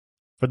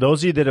For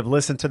those of you that have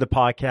listened to the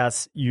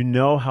podcast, you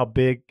know how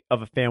big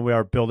of a fan we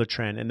are of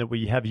Build-A-Trend and that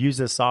we have used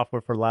this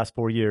software for the last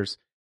 4 years.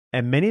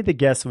 And many of the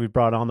guests that we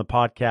brought on the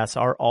podcast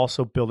are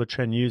also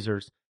Build-A-Trend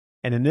users.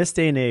 And in this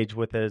day and age,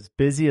 with as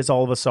busy as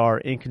all of us are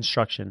in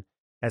construction,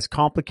 as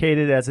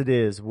complicated as it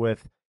is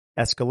with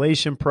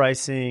escalation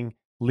pricing,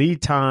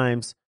 lead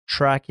times,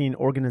 tracking,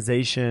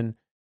 organization,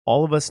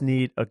 all of us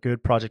need a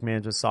good project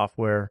management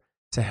software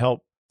to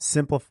help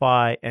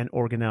simplify and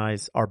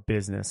organize our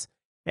business.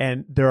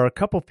 And there are a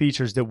couple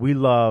features that we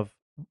love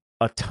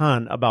a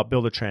ton about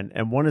Build-A-Trend.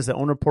 And one is the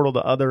owner portal.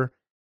 The other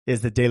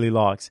is the daily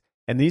logs.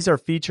 And these are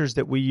features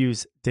that we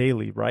use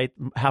daily, right?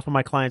 Half of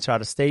my clients are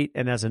out of state.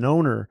 And as an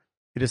owner,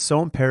 it is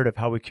so imperative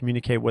how we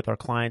communicate with our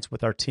clients,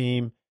 with our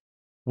team,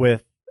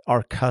 with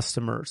our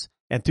customers.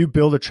 And through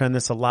Build-A-Trend,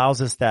 this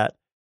allows us that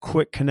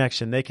quick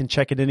connection. They can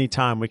check at any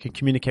time. We can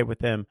communicate with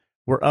them.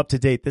 We're up to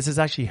date. This has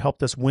actually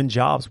helped us win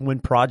jobs, win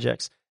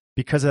projects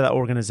because of that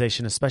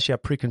organization, especially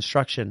at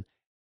pre-construction.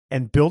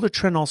 And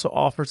Build-A-Trend also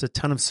offers a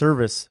ton of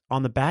service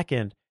on the back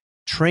end,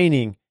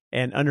 training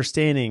and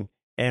understanding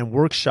and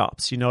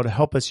workshops, to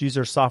help us use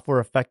their software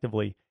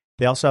effectively.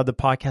 They also have the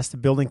podcast, The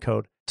Building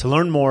Code. To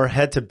learn more,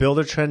 head to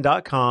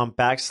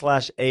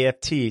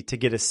buildertrend.com/AFT to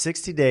get a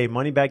 60-day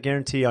money-back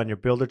guarantee on your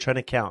Build-A-Trend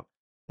account.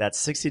 That's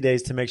 60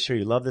 days to make sure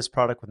you love this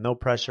product with no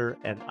pressure,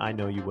 and I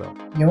know you will.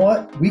 You know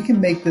what? We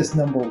can make this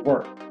number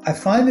work. I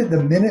find that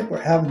the minute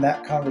we're having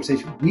that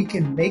conversation, we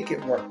can make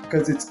it work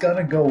because it's going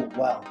to go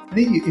well. I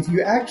think if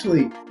you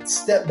actually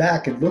step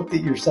back and looked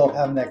at yourself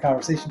having that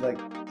conversation, like,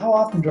 how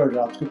often do our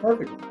jobs go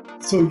perfectly?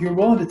 So you're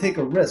willing to take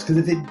a risk,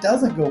 because if it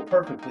doesn't go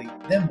perfectly,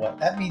 then what?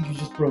 That means you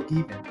just broke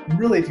even. And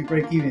really, if you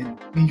break even,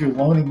 it means you're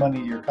loaning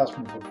money to your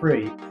customer for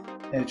free,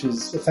 and which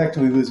is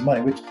effectively losing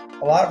money, which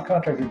a lot of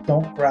contractors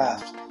don't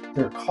grasp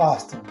their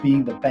cost of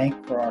being the bank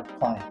for our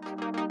client.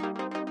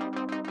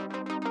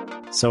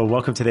 So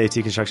welcome to the AT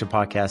Construction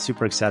Podcast.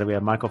 Super excited. We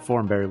have Michael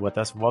Thornberry with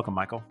us. Welcome,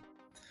 Michael.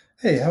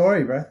 Hey, how are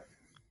you, Brad?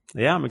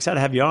 Yeah, I'm excited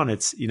to have you on.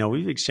 It's,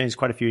 we've exchanged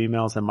quite a few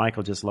emails, and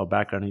Michael, just a little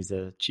background. He's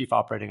the Chief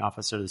Operating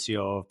Officer, the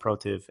COO of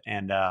Protiv.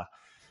 And,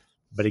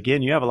 but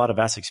again, you have a lot of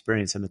vast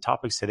experience, and the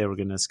topics today we're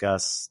going to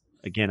discuss,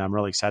 again, I'm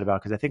really excited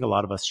about, because I think a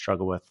lot of us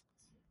struggle with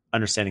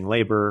understanding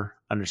labor,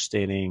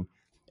 understanding,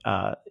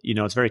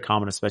 it's very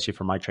common, especially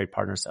for my trade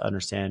partners, to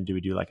understand, do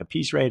we do like a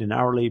piece rate, an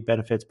hourly,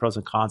 benefits, pros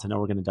and cons? I know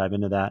we're going to dive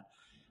into that.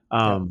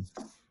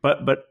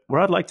 But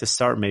where I'd like to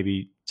start,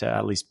 maybe to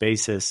at least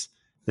basis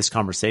this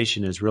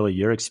conversation, is really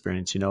your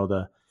experience.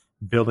 The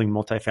building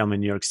multifamily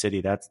in New York City.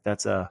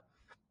 That's a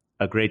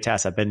great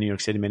task. I've been to New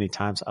York City many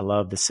times. I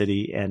love the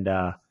city, and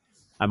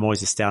I'm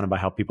always astounded by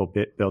how people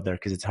build there,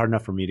 because it's hard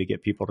enough for me to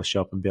get people to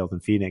show up and build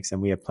in Phoenix,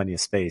 and we have plenty of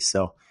space.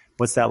 So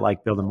what's that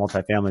like building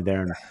multifamily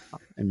there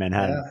in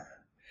Manhattan? Yeah.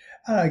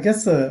 I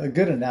guess a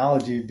good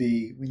analogy would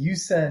be when you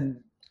send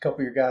a couple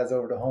of your guys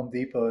over to Home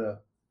Depot to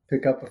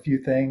pick up a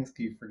few things,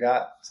 you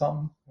forgot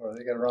something or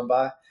they got to run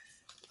by.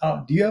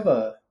 Do you have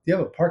a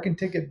parking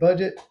ticket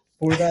budget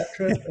for that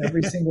trip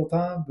every single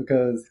time?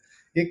 Because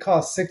it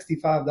costs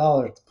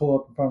 $65 to pull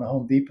up in front of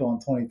Home Depot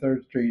on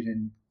 23rd Street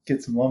and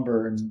get some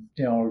lumber and,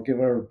 or get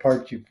whatever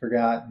parts you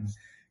forgot and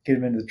get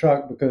them into the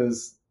truck,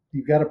 because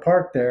you've got to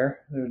park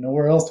there. There's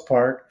nowhere else to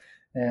park,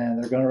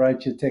 and they're going to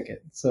write you a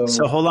ticket. So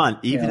hold on.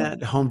 Even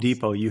at Home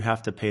Depot, you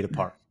have to pay to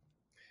park.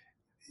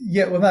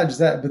 Yeah, well, not just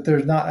that, but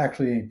there's not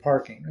actually any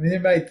parking. I mean,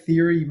 in my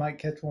theory, you might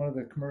catch one of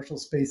the commercial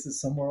spaces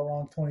somewhere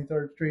along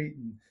 23rd Street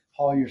and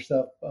haul your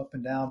stuff up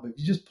and down. But if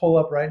you just pull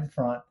up right in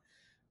front,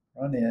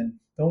 run in,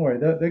 don't worry,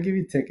 they'll give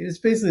you a ticket. It's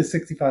basically a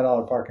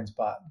 $65 parking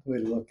spot, the way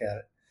to look at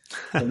it.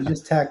 So you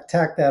just tack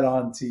that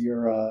on to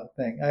your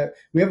thing.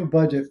 We have a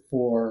budget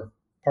for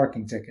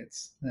parking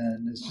tickets,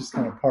 and it's just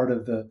kind of part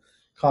of the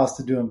cost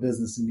of doing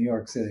business in New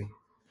York City.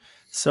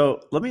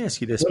 So let me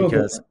ask you this,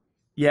 because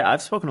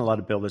I've spoken to a lot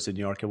of builders in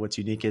New York, and what's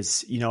unique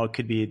is, it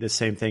could be the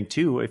same thing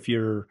too. If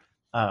you're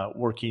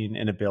working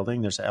in a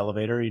building, there's an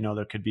elevator,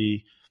 there could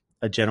be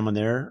a gentleman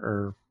there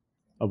or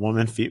a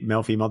woman,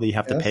 male, female, that you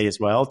have to pay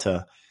as well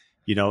to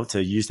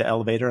use the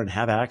elevator and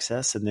have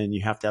access. And then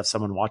you have to have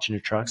someone watching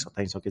your truck so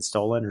things don't get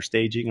stolen or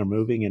staging or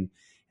moving.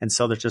 And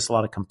so there's just a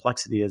lot of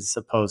complexity as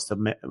opposed to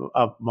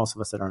most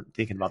of us that aren't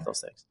thinking about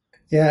those things.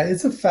 Yeah,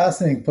 it's a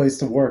fascinating place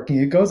to work.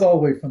 It goes all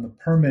the way from the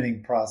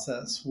permitting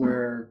process,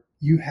 where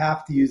you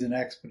have to use an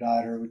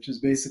expediter, which is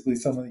basically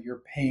someone that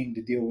you're paying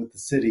to deal with the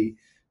city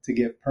to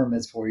get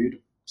permits for you, to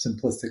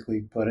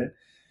simplistically put it,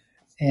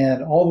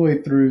 and all the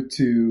way through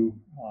to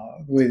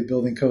the way the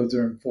building codes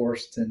are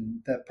enforced,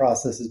 and that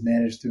process is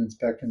managed through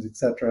inspections, et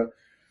cetera.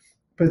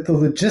 But the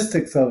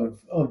logistics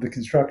of the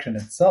construction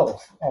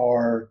itself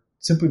are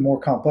simply more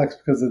complex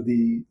because of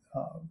the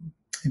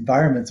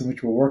environments in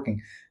which we're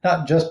working.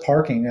 Not just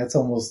parking. That's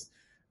almost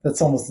in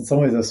some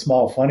ways a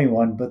small, funny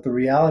one. But the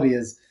reality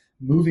is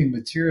moving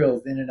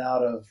materials in and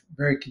out of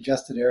very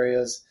congested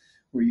areas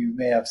where you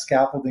may have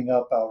scaffolding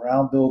up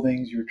around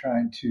buildings. You're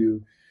trying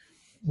to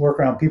work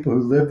around people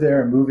who live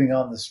there and moving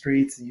on the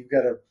streets, and you've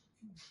got to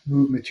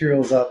move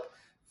materials up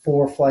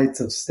 4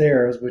 flights of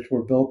stairs, which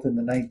were built in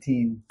the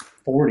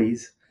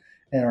 1940s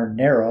and are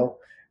narrow.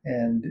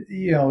 And,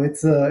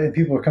 it's, and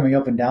people are coming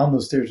up and down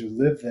those stairs who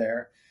live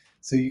there.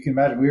 So you can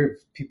imagine we have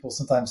people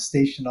sometimes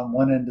stationed on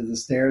one end of the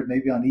stairs,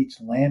 maybe on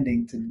each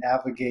landing to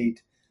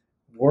navigate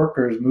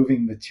workers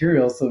moving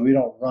materials so we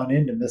don't run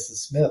into Mrs.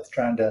 Smith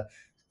trying to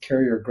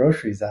carry her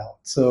groceries out.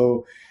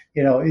 So,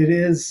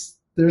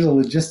 there's a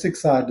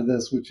logistics side to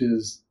this, which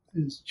is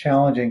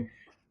challenging.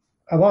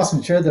 I've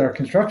often shared that our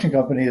construction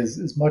company is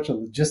as much a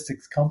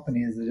logistics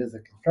company as it is a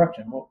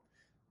construction. Well,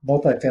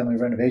 multifamily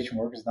renovation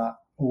work is not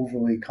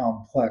overly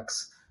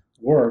complex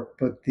work,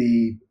 but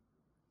the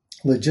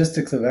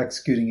logistics of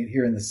executing it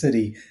here in the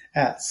city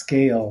at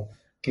scale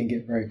can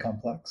get very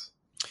complex.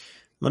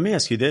 Let me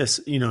ask you this,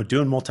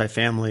 doing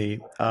multifamily,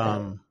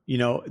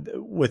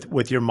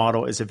 with your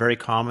model, is it very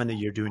common that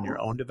you're doing your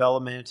own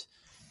development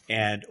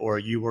or are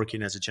you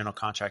working as a general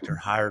contractor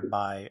hired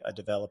by a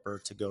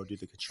developer to go do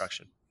the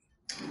construction?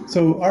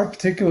 So our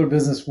particular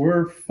business,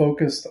 we're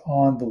focused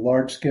on the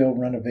large scale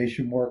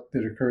renovation work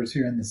that occurs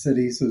here in the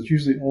city. So it's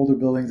usually older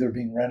buildings that are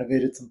being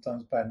renovated,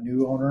 sometimes by a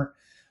new owner.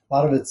 A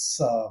lot of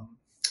it's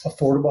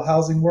affordable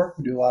housing work.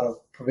 We do a lot of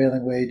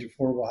prevailing wage,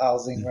 affordable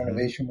housing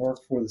renovation work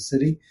for the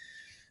city,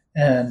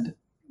 and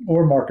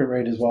or market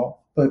rate as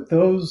well. But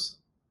those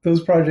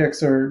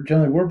projects are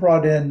generally, we're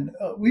brought in.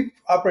 We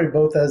operate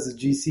both as the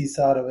GC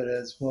side of it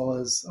as well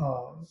as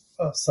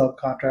a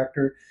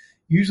subcontractor.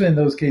 Usually in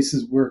those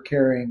cases, we're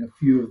carrying a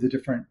few of the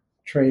different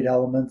trade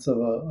elements of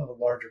a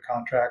larger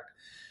contract.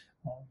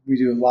 We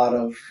do a lot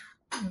of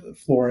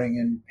flooring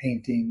and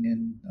painting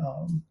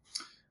and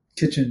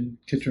kitchen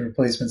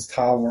replacements,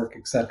 tile work,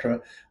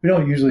 etc. We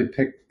don't usually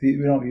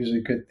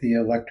get the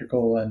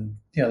electrical, and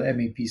the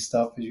MEP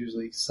stuff is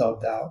usually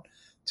subbed out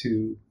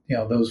to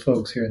those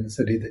folks here in the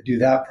city that do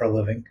that for a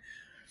living,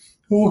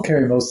 who will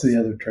carry most of the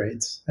other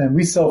trades. And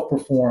we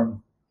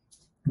self-perform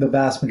the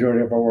vast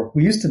majority of our work.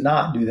 We used to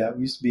not do that.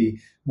 We used to be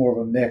more of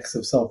a mix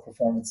of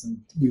self-performance and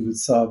we would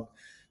sub,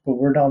 but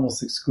we're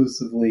almost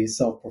exclusively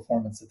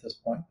self-performance at this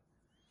point.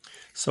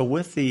 So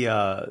with the,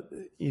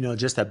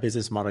 just that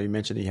business model, you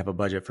mentioned that you have a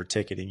budget for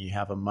ticketing, you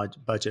have a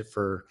budget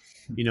for,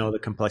 the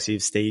complexity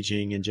of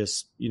staging and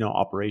just,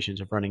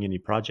 operations of running any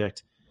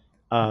project.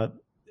 Are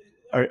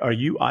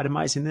you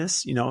itemizing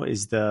this?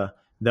 Is the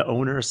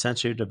owner,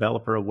 essentially a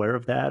developer, aware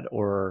of that?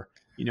 Or,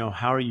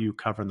 how are you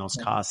covering those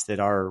costs that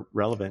are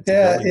relevant?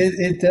 Yeah,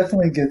 it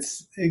definitely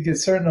gets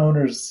certain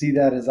owners see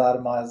that as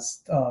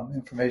itemized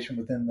information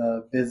within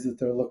the bids that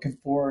they're looking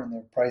for and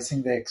their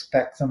pricing. They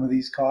expect some of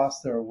these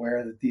costs. They're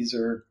aware that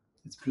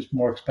it's just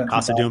more expensive.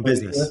 Cost of doing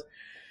business.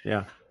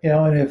 Yeah.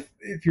 And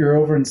if you're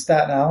over in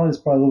Staten Island, it's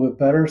probably a little bit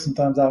better.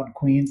 Sometimes out in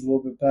Queens, a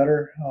little bit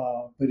better.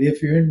 But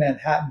if you're in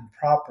Manhattan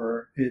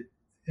proper,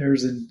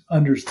 there's an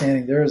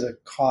understanding. There is a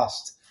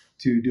cost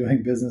to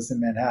doing business in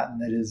Manhattan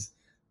that is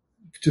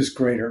just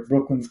greater.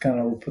 Brooklyn's kind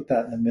of, we'll put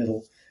that in the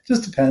middle.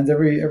 Just depends.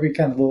 Every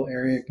kind of little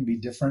area can be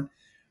different.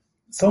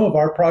 Some of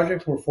our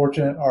projects, we're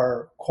fortunate,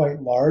 are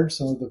quite large.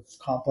 Some of the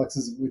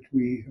complexes which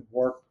we have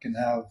worked can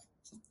have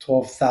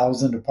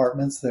 12,000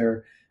 apartments.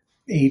 They're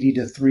 80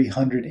 to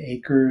 300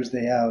 acres.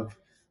 They have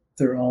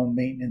their own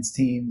maintenance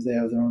teams. They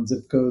have their own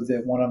zip codes.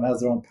 One of them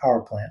has their own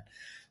power plant.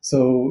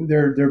 So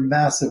they're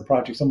massive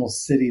projects,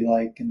 almost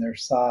city-like in their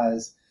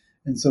size.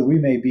 And so we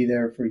may be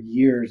there for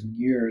years and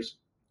years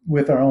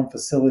with our own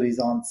facilities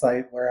on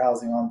site,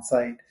 warehousing on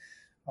site.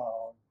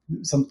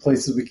 Some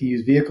places we can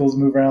use vehicles to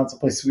move around. Some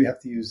places we have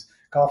to use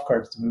golf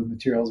carts to move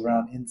materials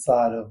around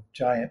inside of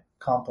giant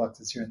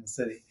complexes here in the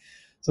city.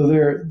 So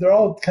they're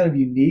all kind of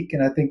unique,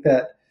 and I think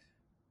that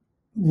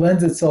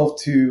lends itself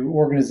to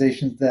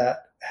organizations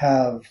that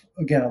have,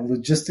 again, a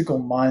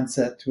logistical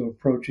mindset to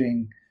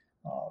approaching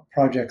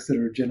projects that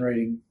are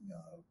generating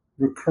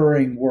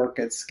recurring work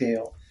at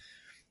scale.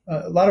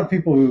 A lot of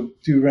people who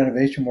do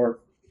renovation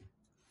work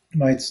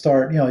might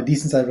start, a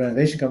decent sized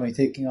renovation company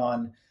taking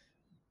on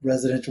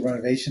residential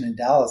renovation in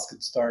Dallas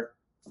could start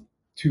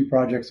 2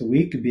 projects a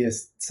week, could be a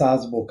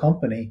sizable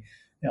company,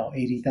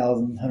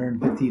 $80,000,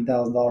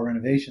 $115,000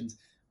 renovations.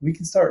 We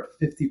can start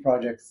 50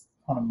 projects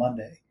on a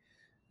Monday.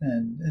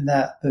 And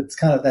that's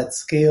kind of that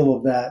scale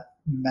of that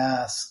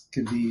mass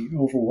can be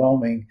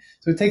overwhelming.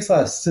 So it takes a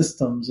lot of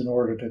systems in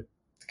order to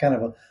kind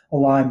of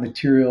align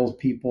materials,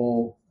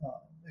 people,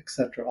 et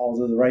cetera, all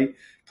to the right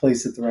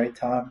place at the right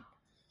time.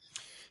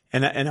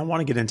 And I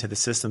want to get into the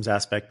systems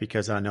aspect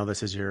because I know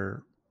this is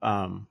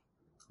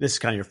this is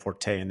kind of your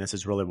forte, and this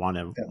is really why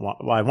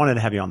I wanted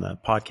to have you on the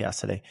podcast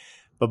today.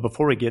 But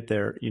before we get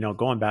there,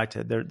 going back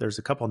to there's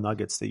a couple of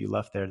nuggets that you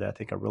left there that I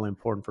think are really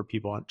important for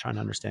people trying to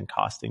understand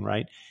costing,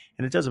 right?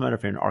 And it doesn't matter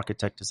if you're an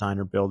architect,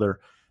 designer, builder.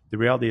 The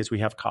reality is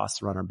we have costs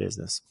to run our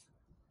business,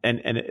 and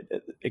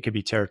it could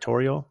be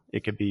territorial,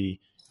 it could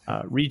be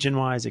region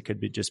wise, it could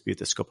be just be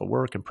the scope of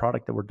work and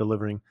product that we're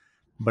delivering.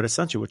 But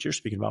essentially what you're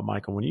speaking about,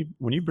 Michael,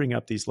 when you bring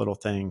up these little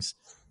things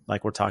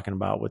like we're talking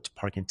about with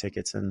parking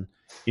tickets and,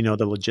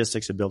 the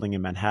logistics of building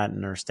in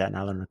Manhattan or Staten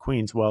Island or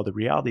Queens, well, the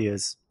reality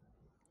is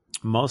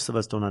most of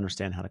us don't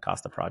understand how to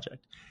cost a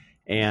project.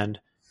 And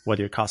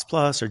whether you're cost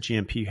plus or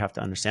GMP, you have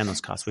to understand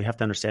those costs. We have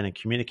to understand and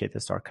communicate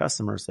this to our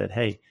customers that,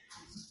 hey,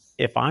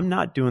 if I'm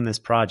not doing this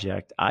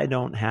project, I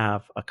don't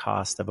have a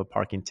cost of a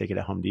parking ticket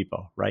at Home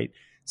Depot, right?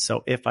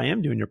 So if I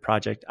am doing your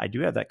project, I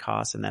do have that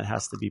cost, and that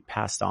has to be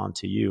passed on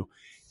to you.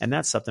 And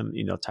that's something,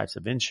 types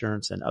of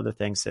insurance and other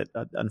things that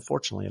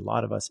unfortunately a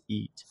lot of us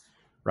eat,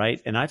 right?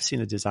 And I've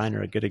seen a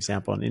designer, a good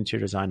example, an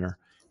interior designer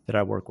that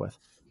I work with.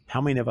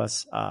 How many of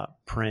us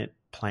print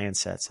plan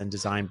sets and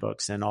design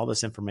books and all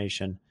this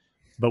information,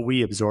 but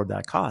we absorb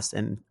that cost?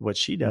 And what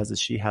she does is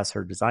she has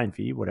her design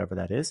fee, whatever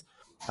that is.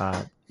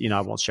 I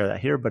won't share that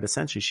here, but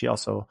essentially she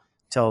also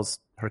tells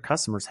her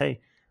customers,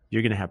 hey,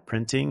 you're going to have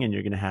printing and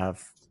you're going to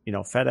have,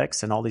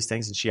 FedEx and all these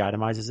things. And she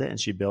itemizes it and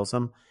she bills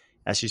them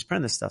as she's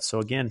printing this stuff. So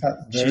again,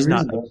 Very she's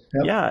not, reasonable.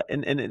 Yep. yeah.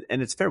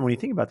 And it's fair when you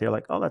think about it, you're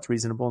like, oh, that's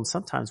reasonable. And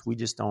sometimes we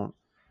just don't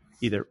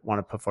either want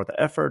to put forth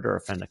the effort or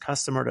offend a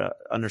customer to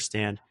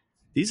understand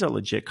these are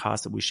legit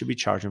costs that we should be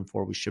charging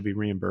for. We should be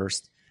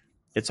reimbursed.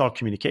 It's all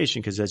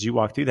communication, because as you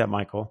walk through that,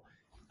 Michael,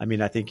 I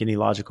mean, I think any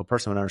logical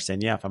person would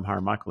understand, yeah, if I'm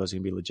hiring Michael, there's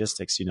going to be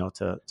logistics,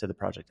 to the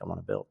project I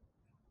want to build.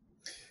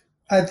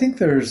 I think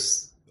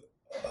there's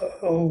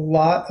a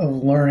lot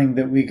of learning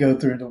that we go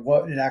through into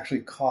what it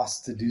actually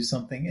costs to do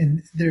something.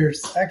 And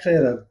there's actually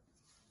had a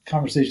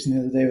conversation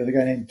the other day with a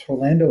guy named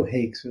Torlando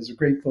Hakes, who has a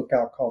great book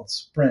out called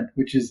Sprint,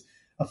 which is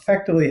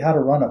effectively how to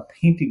run a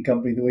painting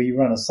company the way you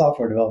run a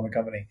software development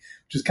company,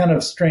 which is kind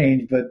of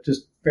strange, but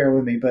just bear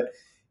with me. But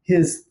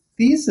his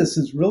thesis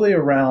is really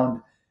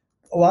around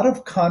a lot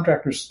of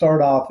contractors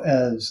start off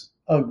as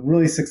a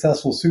really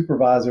successful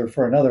supervisor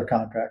for another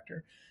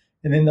contractor.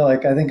 And then they're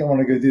like, I think I want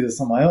to go do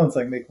this on my own so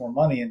I can make more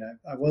money. And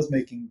I was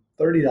making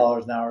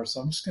 $30 an hour. So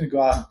I'm just going to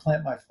go out and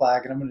plant my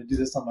flag and I'm going to do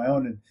this on my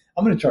own. And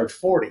I'm going to charge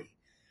 40.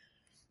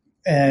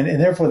 And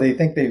therefore they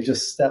think they've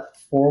just stepped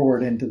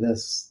forward into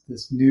this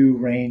new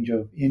range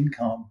of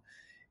income.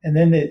 And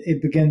then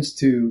it begins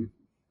to,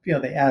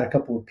 they add a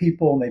couple of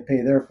people and they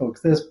pay their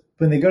folks this.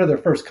 When they go to their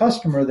first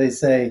customer, they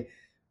say,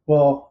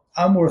 well,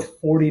 I'm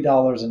worth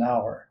 $40 an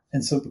hour.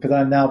 And so because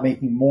I'm now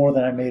making more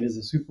than I made as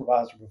a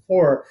supervisor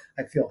before,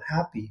 I feel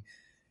happy.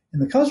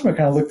 And the customer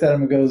kind of looked at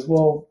him and goes,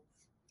 well,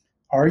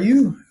 are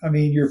you? I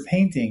mean, you're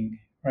painting,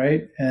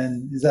 right?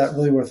 And is that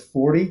really worth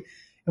 40?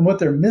 And what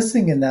they're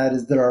missing in that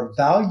is that our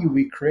value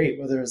we create,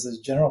 whether it's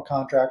a general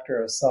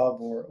contractor, a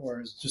sub,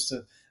 or as just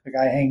a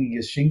guy hanging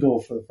his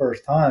shingle for the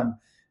first time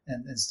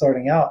and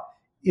starting out,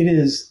 it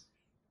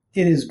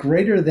is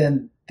greater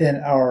than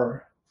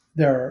our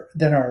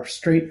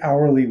straight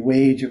hourly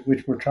wage at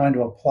which we're trying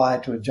to apply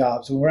to a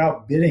job. So when we're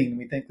out bidding,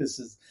 we think this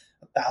is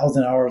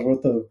 1,000 hours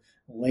worth of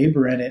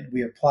labor in it.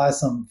 We apply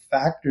some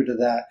factor to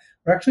that.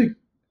 We're actually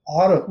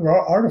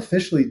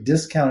artificially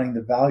discounting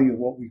the value of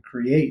what we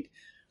create.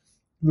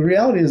 The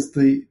reality is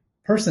the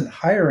person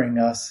hiring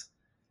us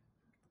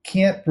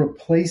can't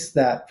replace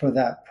that for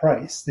that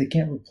price. They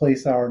can't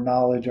replace our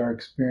knowledge, our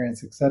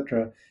experience,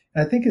 etc.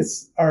 And I think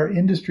our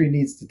industry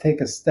needs to take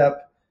a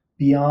step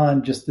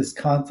beyond just this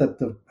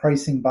concept of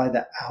pricing by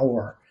the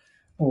hour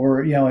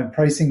or, and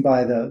pricing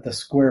by the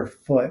square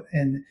foot.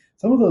 And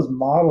some of those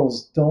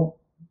models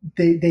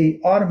they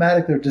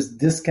automatically are just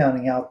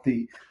discounting out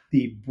the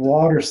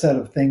broader set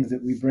of things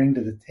that we bring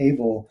to the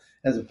table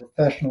as a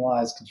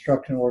professionalized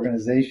construction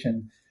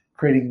organization,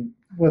 creating,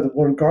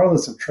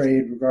 regardless of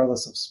trade,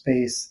 regardless of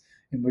space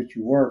in which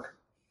you work.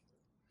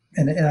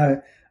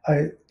 And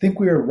I think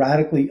we are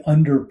radically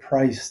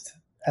underpriced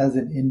as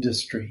an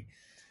industry.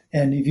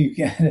 And if you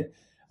can,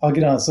 I'll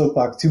get on a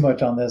soapbox too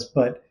much on this,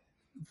 but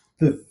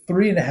the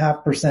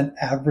 3.5%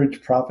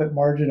 average profit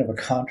margin of a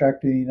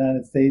contractor in the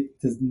United States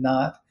does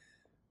not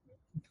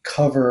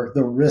cover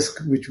the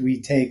risk which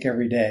we take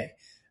every day.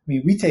 I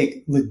mean, we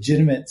take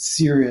legitimate,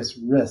 serious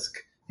risk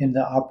in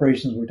the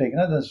operations we're taking,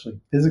 not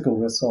necessarily physical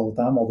risks all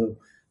the time, although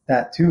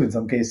that too in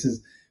some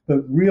cases,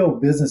 but real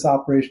business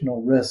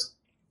operational risk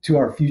to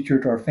our future,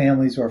 to our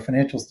families, to our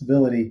financial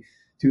stability,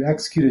 to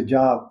execute a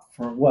job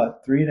for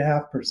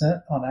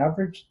 3.5% on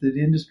average, the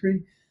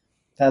industry.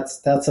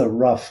 That's a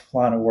rough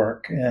line of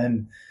work.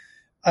 And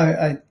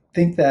I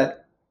think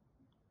that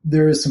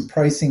there is some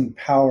pricing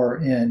power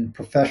in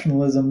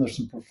professionalism. There's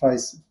some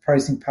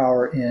pricing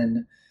power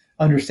in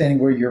understanding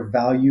where your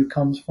value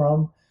comes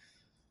from.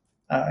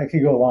 I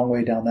could go a long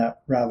way down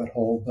that rabbit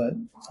hole,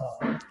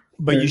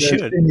 but you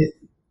should.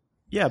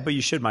 Yeah, but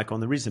you should, Michael.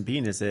 And the reason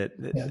being is that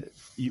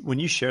when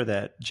you share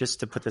that, just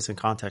to put this in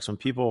context, when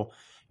people,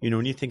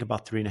 when you think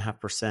about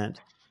 3.5%,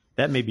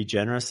 that may be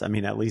generous. I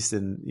mean, at least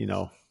in,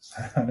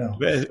 I know.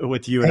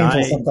 With you and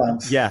I,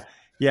 sometimes.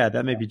 Yeah,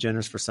 that may be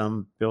generous for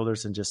some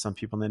builders and just some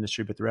people in the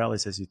industry. But the reality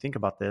is, as you think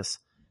about this,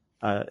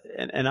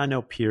 and I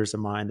know peers of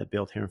mine that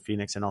build here in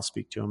Phoenix, and I'll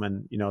speak to them,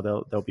 and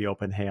they'll be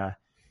open. Hey,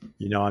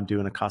 I'm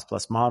doing a cost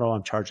plus model.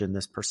 I'm charging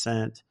this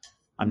percent.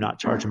 I'm not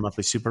charging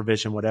monthly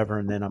supervision, whatever.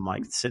 And then I'm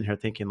like sitting here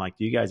thinking, like,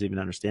 do you guys even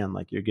understand?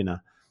 Like, the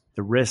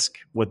risk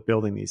with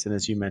building these, and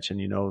as you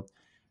mentioned,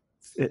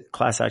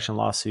 class action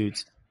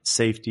lawsuits,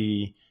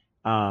 safety,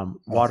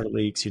 water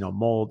leaks,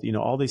 mold,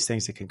 all these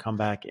things that can come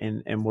back,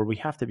 and where we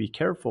have to be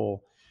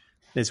careful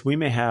is we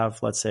may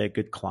have, let's say, a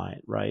good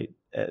client, right,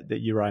 that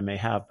you or I may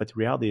have, but the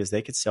reality is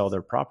they could sell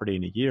their property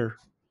in a year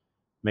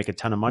make a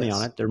ton of money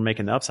on Yes. it. They're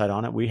making the upside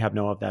on it. We have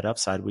no of that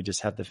upside. We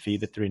just have the fee,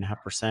 the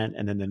 3.5%.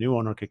 And then the new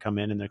owner could come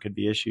in and there could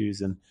be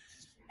issues and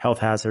health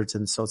hazards.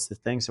 And so it's the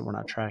things that we're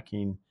not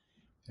tracking.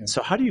 Yeah.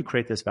 So how do you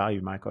create this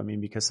value, Michael? I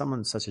mean, because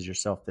someone such as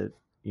yourself that,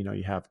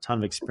 you have a ton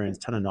of experience,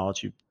 ton of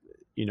knowledge,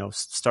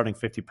 starting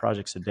 50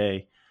 projects a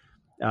day,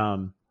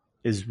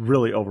 is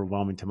really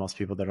overwhelming to most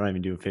people that aren't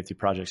even doing 50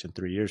 projects in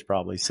 3 years,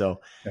 probably.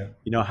 So,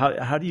 Yeah.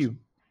 how do you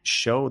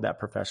show that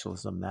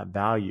professionalism, that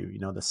value,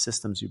 the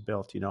systems you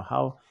built,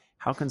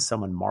 how can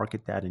someone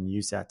market that and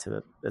use that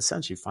to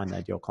essentially find the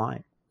ideal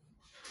client?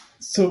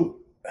 So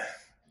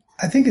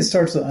I think it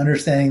starts with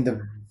understanding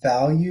the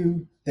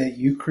value that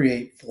you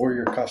create for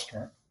your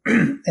customer.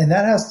 And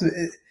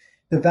that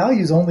the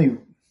value is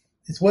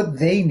it's what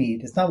they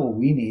need. It's not what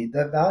we need.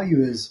 That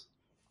value is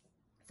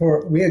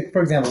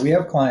for example, we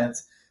have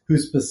clients who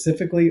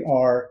specifically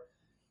are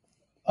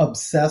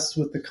obsessed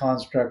with the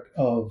construct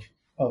of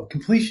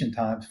completion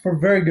times for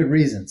very good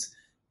reasons.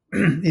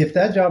 If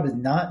that job is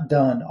not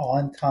done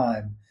on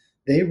time,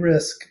 they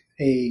risk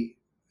a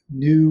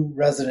new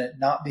resident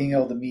not being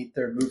able to meet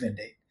their move-in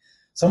date.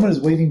 Someone is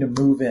waiting to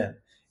move in,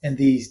 and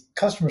the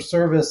customer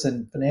service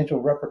and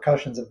financial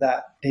repercussions of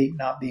that date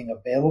not being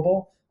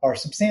available are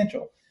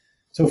substantial.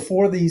 So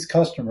for these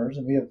customers,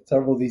 and we have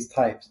several of these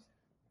types,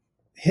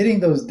 hitting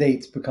those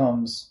dates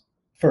becomes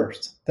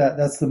first.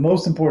 That's the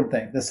most important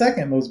thing. The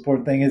second most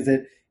important thing is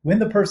that when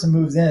the person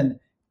moves in,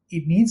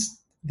 the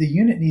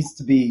unit needs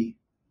to be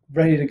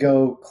ready to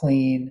go,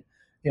 clean,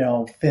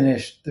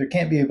 finished. There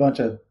can't be a bunch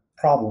of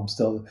problems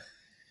still.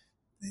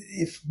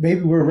 If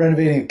maybe we're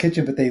renovating a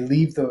kitchen, but they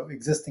leave the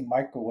existing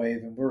microwave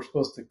and we're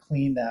supposed to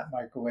clean that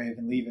microwave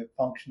and leave it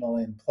functional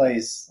in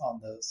place on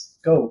the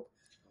scope.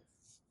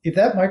 If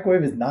that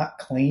microwave is not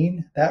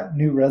clean, that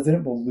new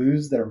resident will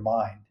lose their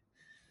mind.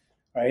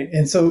 Right.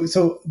 And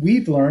so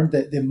we've learned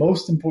that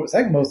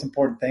second most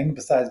important thing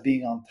besides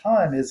being on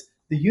time is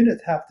the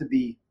units have to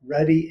be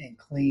ready and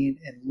clean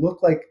and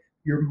look like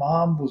your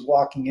mom was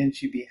walking in.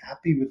 She'd be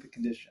happy with the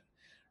condition,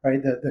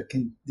 right?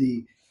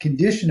 The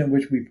condition in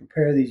which we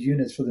prepare these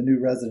units for the new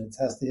residents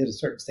has to hit a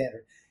certain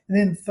standard. And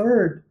then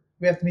third,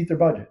 we have to meet their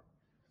budget.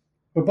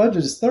 But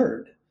budget is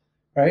third,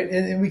 right?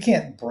 And we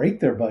can't break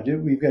their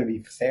budget. We've got to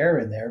be fair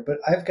in there.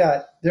 But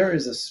there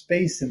is a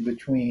space in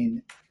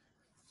between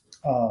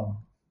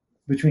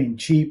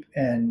cheap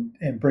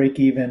and break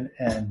even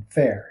and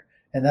fair.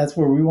 And that's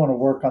where we want to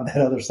work on that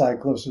other side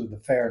closer to the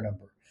fair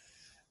number.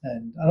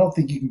 And I don't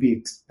think you can be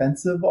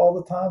expensive all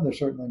the time. There's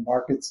certainly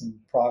markets and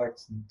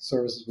products and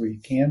services where you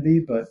can be,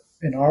 but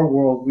in our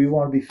world, we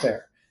want to be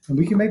fair. And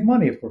we can make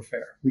money if we're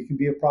fair. We can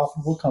be a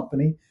profitable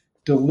company,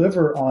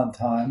 deliver on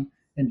time,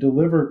 and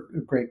deliver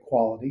great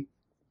quality.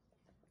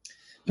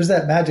 There's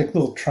that magic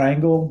little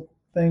triangle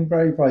thing,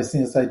 Brad. You've probably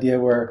seen this idea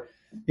where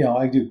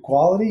I can do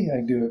quality, I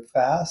can do it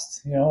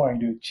fast, or I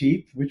can do it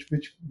cheap.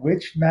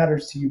 Which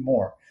matters to you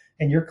more?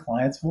 And your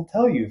clients will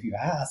tell you if you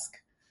ask,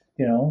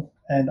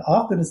 and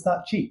often it's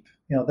not cheap.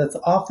 That's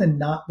often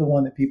not the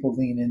one that people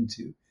lean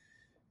into.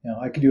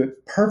 I can do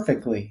it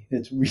perfectly.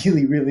 It's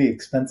really, really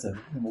expensive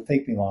and will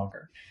take me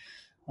longer.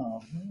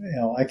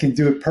 I can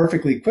do it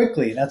perfectly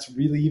quickly, and that's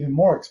really even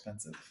more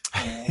expensive.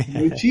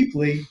 Do it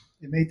cheaply,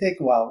 it may take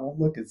a while. It won't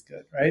look as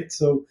good, right?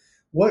 So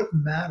what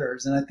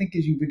matters, and I think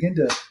as you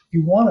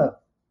want to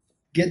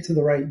get to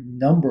the right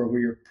number where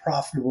you're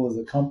profitable as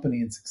a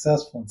company and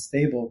successful and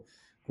stable,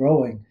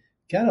 growing,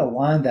 you got to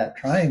align that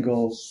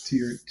triangle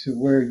to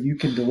where you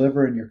can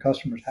deliver and your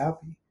customer's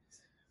happy.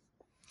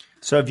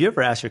 So have you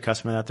ever asked your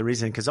customer that? The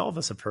reason, because all of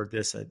us have heard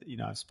this,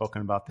 I've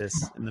spoken about this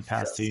in the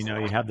past too.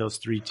 You have those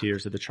three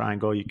tiers of the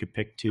triangle. You could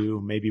pick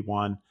two, maybe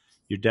one.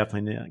 You're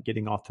definitely not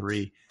getting all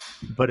three.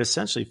 But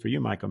essentially for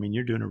you, Mike, I mean,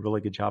 you're doing a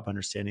really good job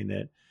understanding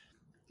that,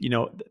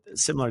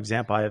 similar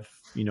example, I have,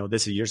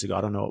 this is years ago.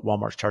 I don't know what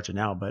Walmart's charging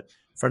now, but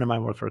a friend of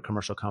mine worked for a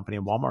commercial company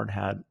and Walmart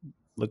had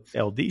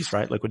LDs,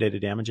 right?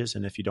 Liquidated damages.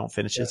 And if you don't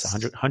finish it, it's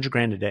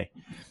 $100,000 a day.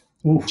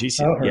 Ooh, GC,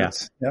 that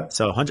hurts. Yeah.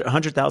 So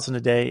 100,000 a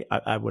day.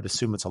 I would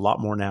assume it's a lot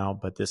more now,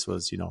 but this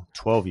was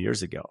 12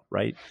 years ago,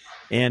 right?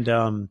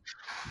 And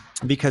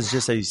because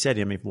just as you said,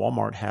 I mean,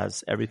 Walmart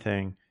has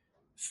everything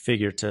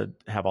figured to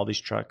have all these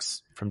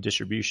trucks from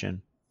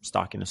distribution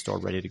stocking the store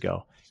ready to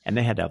go, and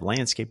they had to have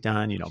landscape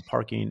done,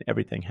 parking,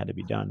 everything had to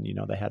be done.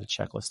 They had a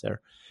checklist there,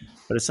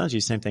 but essentially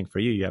the same thing for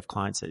you. You have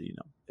clients that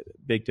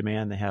big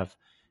demand. They have,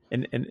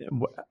 and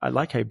I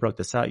like how you broke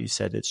this out. You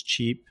said it's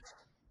cheap,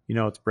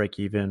 it's break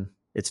even.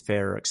 It's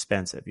fair or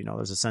expensive.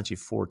 There's essentially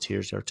four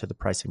tiers there to the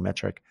pricing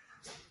metric.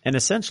 And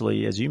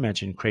essentially, as you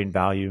mentioned, creating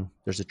value,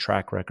 there's a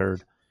track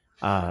record,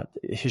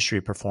 history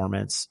of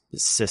performance,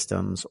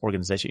 systems,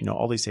 organization,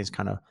 all these things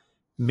kind of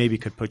maybe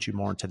could put you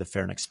more into the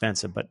fair and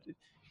expensive, but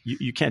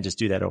you can't just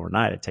do that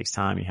overnight. It takes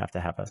time. You have to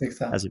have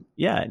and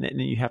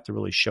you have to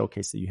really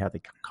showcase that you have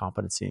the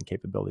competency and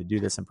capability to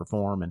do this and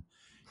perform and,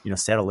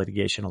 settle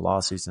litigation and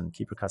lawsuits and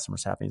keep your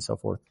customers happy and so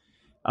forth.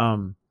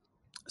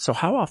 So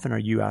how often are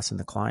you asking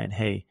the client,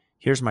 hey,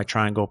 here's my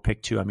triangle,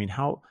 pick two? I mean,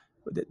 how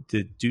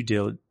the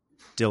due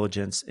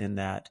diligence in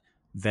that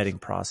vetting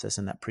process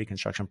and that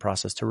pre-construction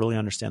process to really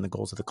understand the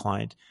goals of the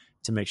client,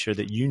 to make sure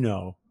that, you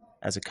know,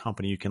 as a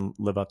company, you can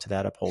live up to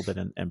that, uphold it,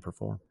 and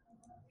perform?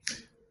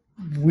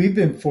 We've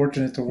been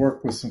fortunate to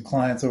work with some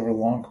clients over a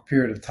long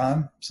period of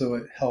time, so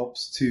it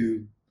helps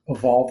to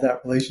evolve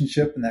that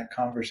relationship and that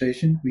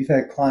conversation. We've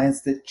had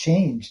clients that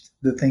changed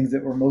the things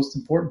that were most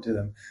important to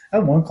them. I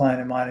have one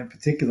client in mind in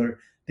particular.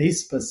 They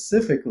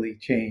specifically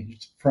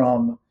changed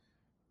from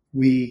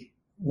we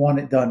want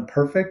it done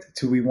perfect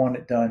to we want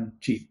it done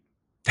cheap.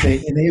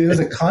 It was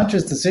a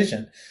conscious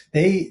decision.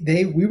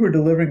 We were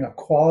delivering a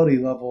quality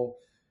level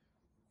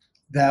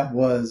that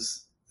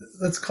was,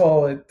 let's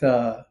call it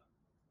a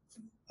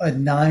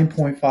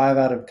 9.5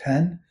 out of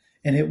 10,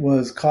 and it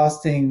was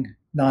costing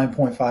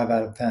 9.5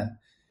 out of 10.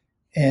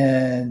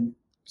 And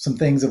some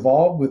things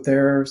evolved with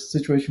their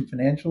situation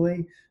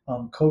financially,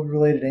 COVID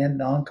related and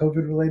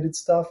non-COVID related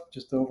stuff,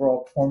 just the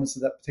overall performance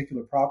of that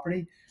particular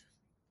property.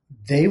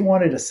 They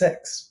wanted a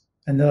 6.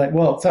 And they're like,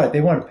 well, sorry,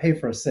 they wanted to pay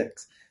for a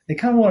 6. They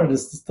kind of wanted to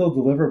still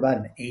deliver about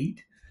an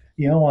 8,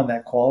 on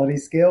that quality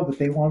scale, but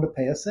they wanted to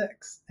pay a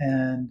 6.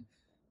 And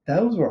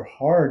those were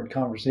hard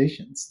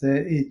conversations.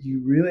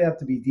 You really have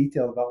to be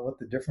detailed about what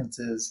the difference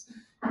is.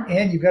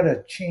 And you've got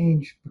to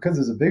change, because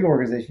it's a big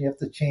organization, you have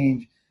to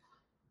change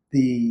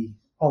the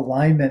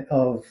alignment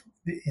of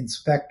the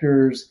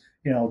inspectors,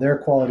 their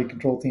quality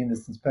control team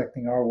that's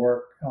inspecting our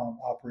work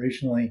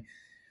operationally.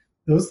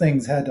 Those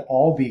things had to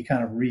all be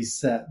kind of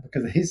reset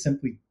because they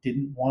simply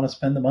didn't want to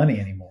spend the money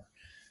anymore.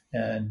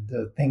 And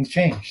things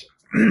changed.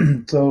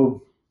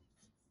 So,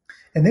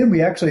 and then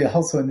we actually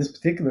also, in this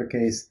particular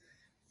case,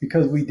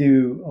 because we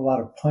do a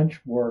lot of punch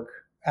work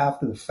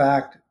after the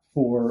fact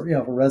for,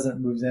 if a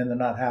resident moves in, they're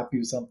not happy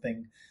with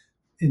something.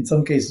 In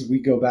some cases, we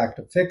go back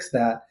to fix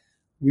that.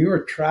 We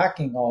were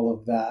tracking all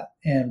of that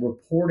and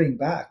reporting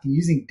back and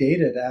using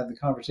data to have the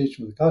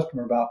conversation with the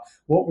customer about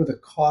what were the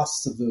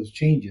costs of those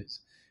changes.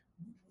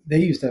 They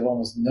used to have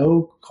almost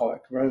no callback.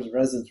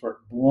 Residents were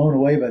blown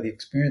away by the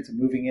experience of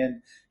moving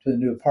in to the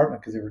new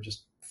apartment because they were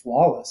just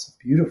flawless,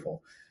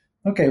 beautiful.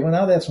 Okay, well,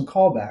 now they have some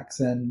callbacks,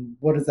 and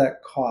what does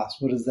that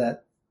cost? What is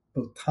that,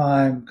 both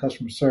time,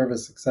 customer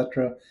service,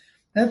 etc.?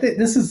 And I think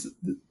this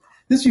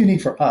is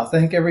unique for us. I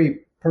think every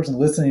person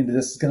listening to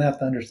this is going to have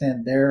to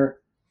understand their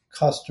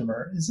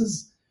customer.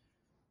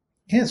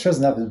 Can't stress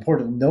enough, it's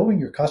important knowing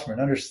your customer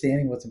and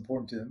understanding what's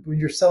important to them. When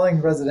you're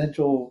selling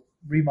residential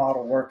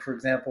remodel work, for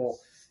example,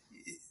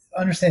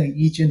 understanding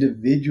each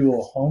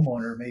individual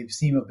homeowner may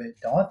seem a bit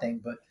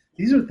daunting, but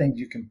these are things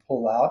you can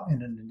pull out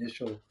in an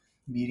initial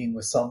meeting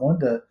with someone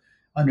to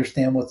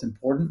understand what's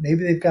important.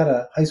 Maybe they've got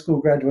a high school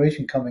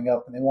graduation coming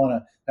up and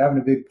they're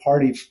having a big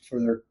party for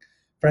their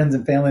friends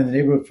and family in the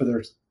neighborhood for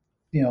their,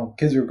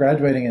 kids who are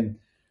graduating, and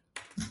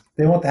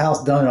they want the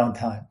house done on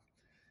time.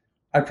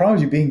 I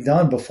promise you, being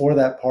done before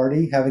that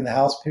party, having the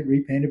house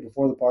repainted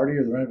before the party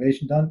or the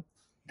renovation done,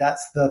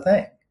 that's the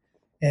thing.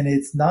 And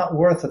it's not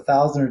worth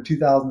 $1,000 or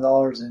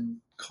 $2,000 in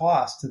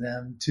cost to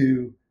them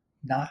to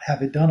not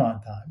have it done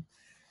on time.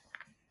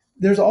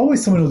 There's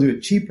always someone who'll do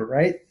it cheaper,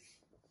 right?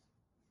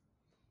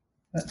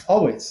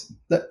 Always.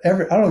 I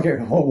don't care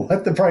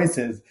what the price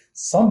is.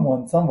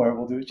 Someone somewhere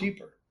will do it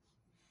cheaper.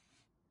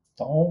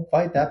 Don't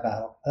fight that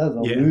battle. That is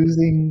a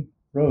losing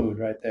road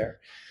right there.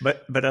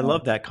 But I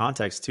love that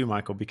context too,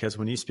 Michael, because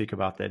when you speak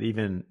about that,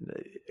 even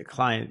a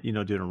client,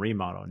 doing a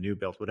remodel, new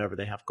build, whatever,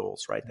 they have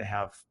goals, right? They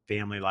have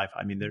family life.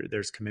 I mean,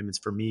 there's commitments.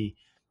 For me,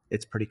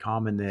 it's pretty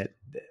common that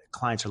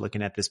clients are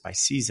looking at this by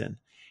season.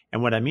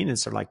 And what I mean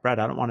is they're like, Brad,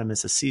 I don't want to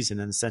miss a season.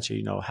 And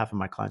essentially, half of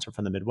my clients are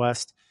from the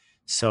Midwest.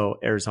 So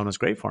Arizona's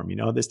great for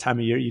them. This time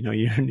of year,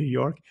 you're in New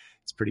York,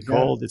 it's pretty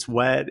cold, it's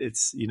wet,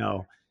 it's,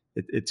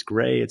 it's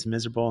gray, it's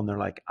miserable. And they're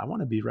like, I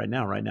want to be right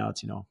now. Right now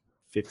it's,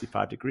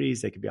 55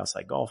 degrees. They could be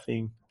outside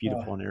golfing,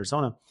 beautiful in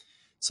Arizona.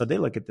 So they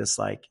look at this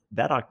like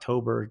that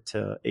October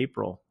to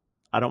April.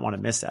 I don't want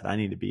to miss that. I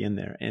need to be in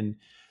there. And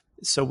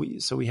so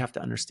we have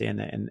to understand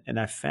that. And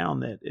I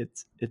found that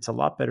it's a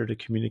lot better to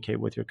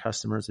communicate with your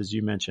customers. As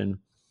you mentioned,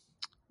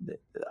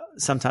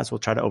 sometimes we'll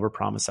try to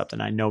overpromise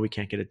something. I know we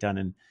can't get it done.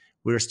 And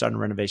we were starting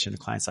renovation. The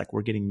client's like,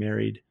 we're getting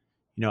married,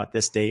 at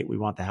this date, we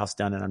want the house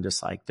done. And I'm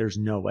just like, there's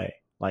no way.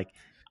 Like,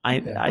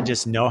 I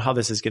just know how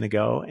this is going to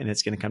go, and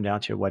it's going to come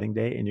down to your wedding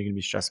day, and you're going to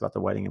be stressed about the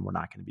wedding, and we're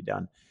not going to be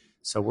done.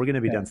 So we're going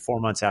to be done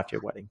 4 months after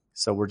your wedding.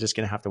 So we're just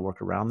going to have to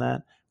work around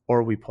that,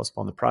 or we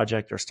postpone the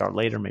project or start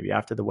later, maybe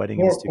after the wedding.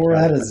 Or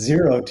add a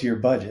 0 to your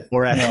budget.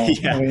 Or add,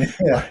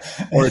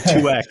 or a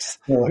 2X.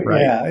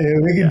 Right? Yeah,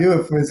 we can do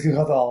it for, it's going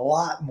to cost a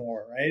lot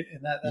more, right?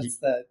 And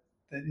it's a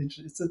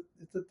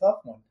tough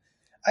one.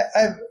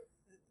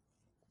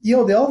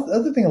 The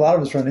other thing a lot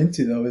of us run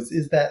into though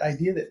is that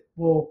idea that,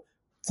 well,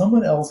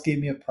 someone else gave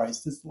me a price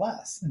that's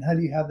less. And how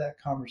do you have that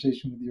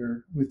conversation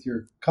with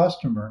your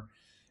customer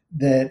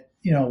that,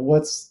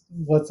 what's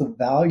the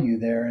value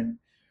there?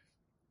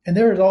 And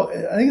there is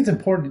I think it's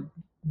important,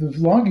 the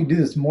longer you do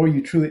this, the more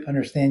you truly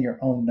understand your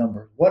own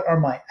numbers. What are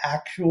my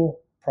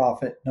actual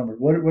profit numbers?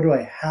 What do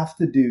I have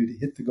to do to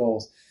hit the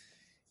goals?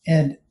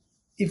 And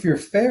if you're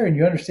fair and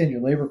you understand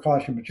your labor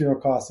costs, your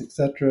material costs, et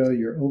cetera,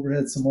 your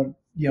overhead somewhat,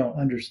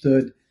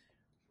 understood,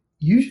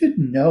 you should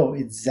know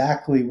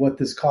exactly what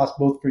this costs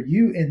both for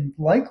you and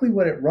likely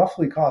what it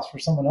roughly costs for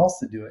someone else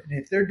to do it. And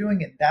if they're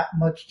doing it that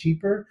much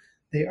cheaper,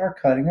 they are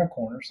cutting a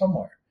corner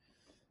somewhere.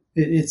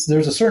 It's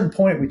there's a certain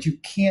point at which you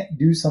can't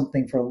do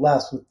something for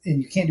less,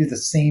 and you can't do the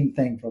same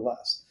thing for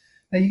less.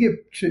 Now you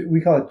get, we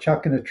call it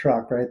chuck in a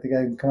truck, right? The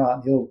guy can come out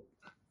and he'll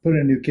put in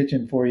a new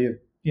kitchen for you,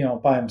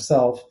 by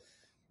himself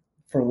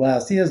for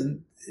less. He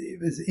doesn't,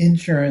 his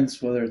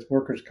insurance, whether it's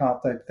workers'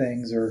 comp type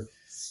things or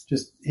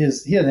just he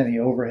doesn't have any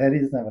overhead. He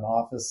doesn't have an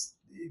office.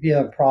 If you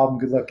have a problem,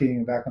 good luck getting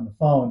him back on the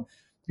phone.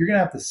 You're going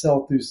to have to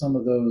sell through some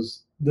of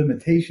those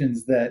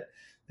limitations that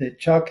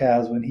Chuck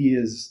has when he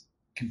is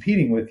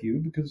competing with you,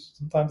 because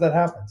sometimes that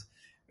happens.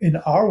 In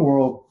our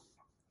world,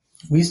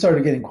 we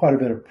started getting quite a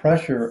bit of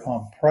pressure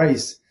on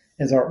price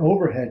as our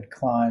overhead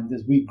climbed,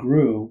 as we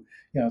grew.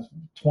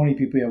 20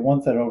 people, you have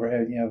one set of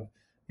overhead. You have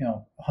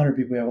 100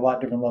 people, you have a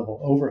lot different level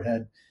of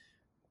overhead.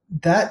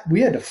 That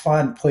we had to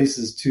find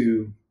places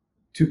to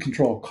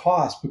control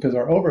costs, because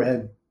our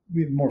overhead,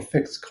 we had more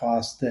fixed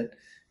costs that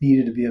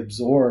needed to be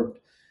absorbed,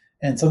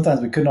 and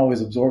sometimes we couldn't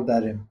always absorb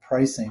that in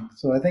pricing.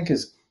 So I think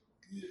as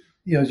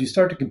you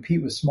start to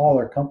compete with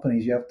smaller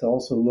companies, you have to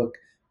also look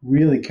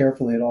really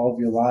carefully at all of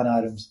your line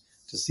items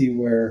to see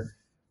where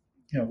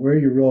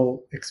your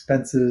real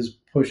expenses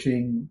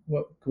pushing,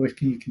 what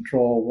can you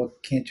control,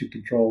 what can't you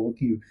control, what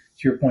can you,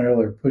 to your point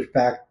earlier, push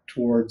back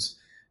towards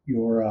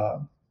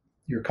your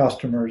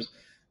customers.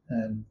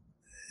 And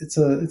it's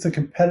a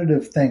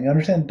competitive thing.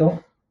 Understand,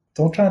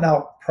 don't try and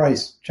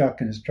outprice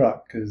Chuck and his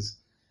truck, because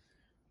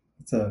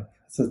it's a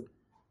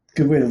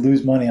good way to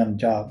lose money on a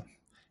job.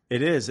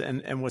 It is.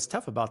 And what's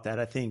tough about that,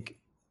 I think,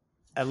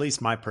 at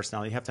least my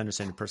personality, you have to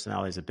understand your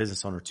personality as a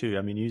business owner too.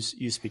 I mean,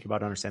 you speak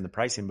about understand the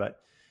pricing, but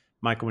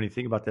Michael, when you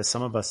think about this,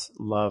 some of us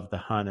love the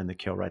hunt and the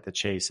kill, right? The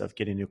chase of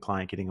getting a new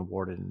client, getting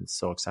awarded, and it's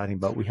so exciting.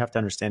 But we have to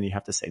understand you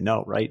have to say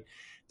no, right?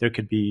 There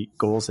could be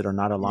goals that are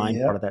not aligned.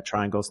 Yep. Part of that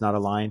triangle is not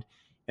aligned.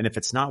 And if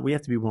it's not, we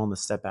have to be willing to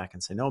step back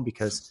and say no,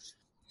 because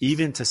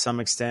even to some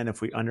extent,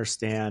 if we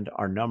understand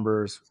our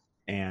numbers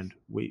and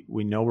we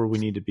know where we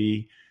need to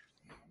be,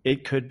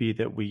 it could be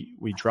that we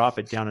drop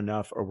it down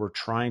enough, or we're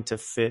trying to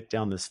fit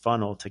down this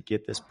funnel to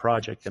get this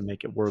project and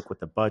make it work with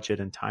the budget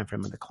and time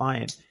frame of the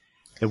client.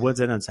 And what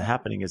ends up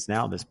happening is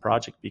now this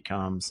project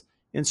becomes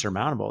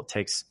insurmountable. It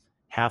takes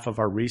half of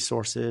our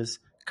resources,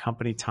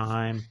 company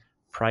time,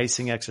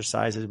 pricing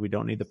exercises. We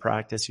don't need the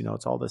practice.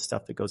 It's all this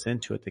stuff that goes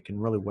into it that can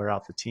really wear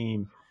out the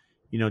team,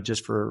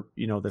 just for,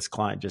 this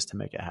client, just to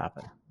make it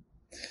happen.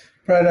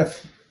 Brad,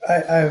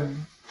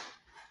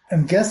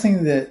 I'm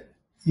guessing that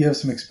you have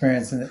some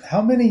experience in it.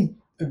 How many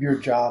of your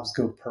jobs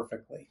go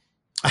perfectly?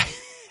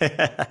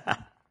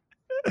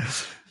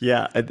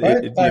 Yeah, it'd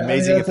be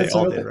amazing if they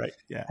all did, right?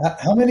 Yeah.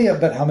 How many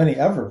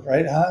ever,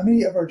 right? How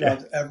many of our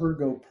jobs ever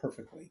go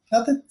perfectly?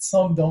 Not that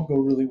some don't go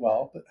really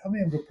well, but how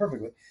many of them go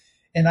perfectly?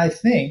 And I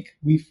think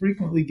we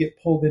frequently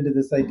get pulled into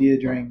this idea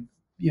during,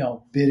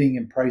 bidding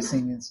and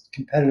pricing in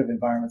competitive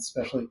environments,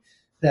 especially,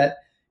 that,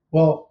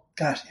 well,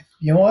 gosh,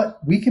 you know what?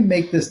 We can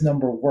make this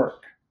number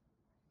work.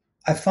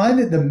 I find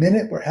that the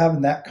minute we're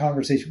having that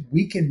conversation,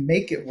 we can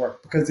make it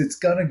work because it's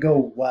going to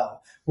go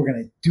well. We're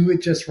going to do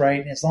it just right.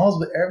 And as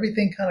long as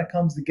everything kind of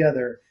comes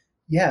together,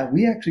 yeah,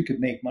 we actually could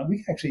make money.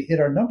 We can actually hit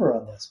our number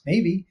on this.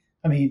 Maybe.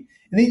 I mean,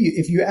 and then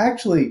if you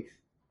actually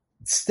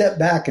step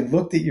back and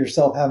looked at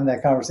yourself having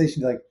that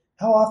conversation, you're like,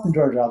 how often do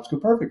our jobs go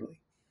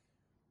perfectly?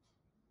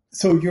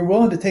 So you're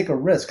willing to take a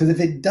risk, because if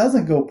it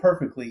doesn't go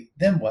perfectly,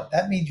 then what?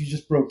 That means you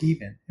just broke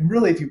even. And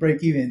really, if you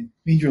break even,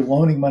 it means you're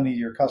loaning money to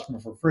your customer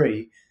for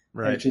free.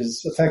 Right. Which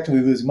is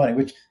effectively losing money,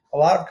 which a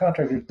lot of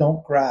contractors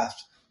don't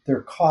grasp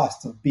their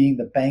cost of being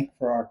the bank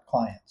for our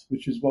clients,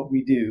 which is what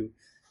we do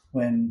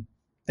when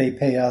they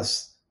pay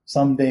us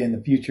someday in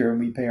the future and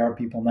we pay our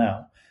people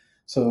now.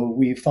 So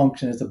we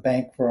function as a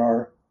bank for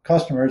our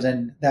customers,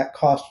 and that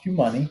costs you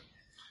money.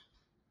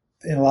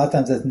 And a lot of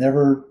times that's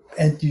never,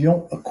 and you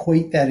don't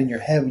equate that in your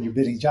head when you're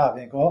bidding a job.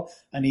 You think, well,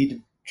 I need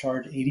to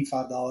charge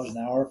 $85 an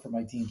hour for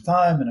my team's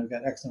time, and I've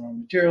got X number of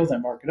materials, I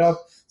mark it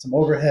up, some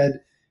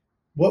overhead.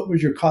 What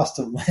was your cost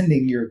of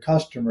lending your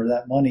customer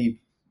that money?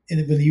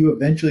 And when you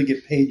eventually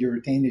get paid your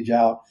retainage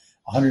out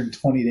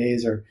 120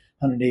 days or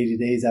 180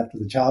 days after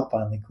the job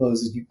finally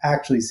closes, you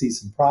actually see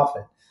some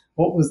profit.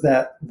 What was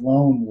that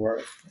loan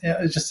worth?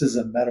 It's just as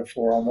a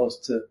metaphor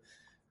almost to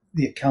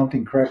the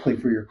accounting correctly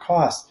for your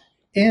costs.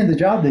 And the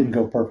job didn't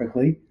go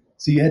perfectly,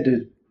 so you had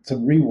to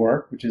some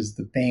rework, which is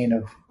the bane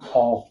of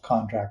all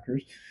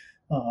contractors.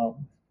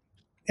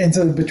 And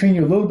so between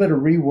your little bit of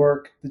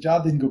rework, the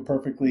job didn't go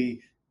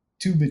perfectly,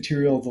 2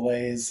 material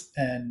delays,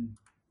 and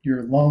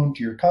your loan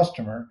to your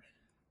customer,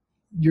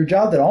 your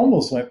job that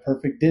almost went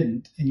perfect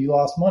didn't, and you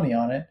lost money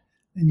on it,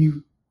 and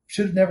you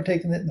should have never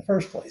taken it in the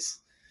first place.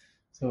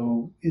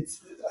 So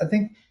I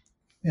think,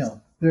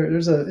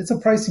 it's a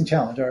pricing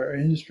challenge. Our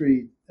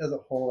industry as a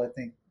whole, I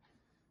think,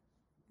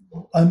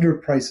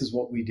 underprices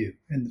what we do,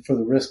 and for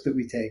the risk that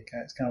we take.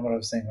 That's kind of what I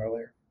was saying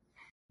earlier.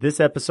 This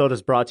episode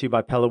is brought to you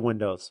by Pella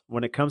Windows.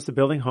 When it comes to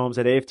building homes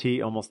at AFT,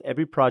 almost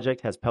every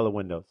project has Pella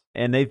Windows.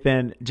 And they've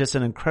been just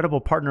an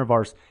incredible partner of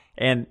ours.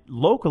 And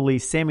locally,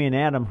 Sammy and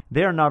Adam,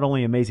 they are not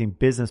only amazing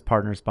business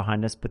partners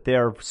behind us, but they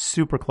are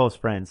super close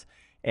friends.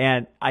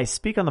 And I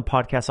speak on the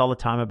podcast all the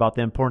time about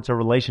the importance of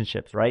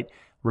relationships, right?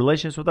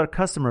 Relationships with our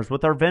customers,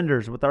 with our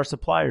vendors, with our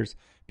suppliers.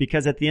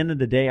 Because at the end of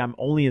the day, I'm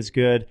only as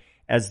good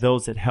as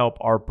those that help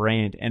our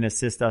brand and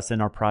assist us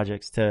in our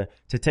projects to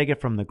take it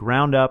from the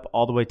ground up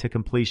all the way to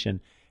completion.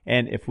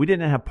 And if we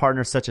didn't have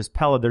partners such as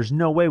Pella, there's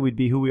no way we'd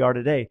be who we are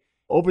today.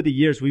 Over the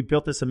years, we've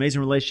built this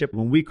amazing relationship.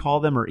 When we call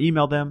them or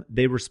email them,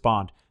 they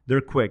respond. They're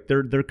quick.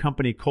 Their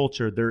company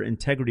culture, their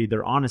integrity,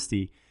 their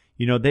honesty,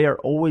 they are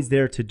always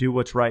there to do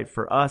what's right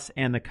for us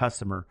and the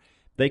customer.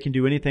 They can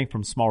do anything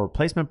from small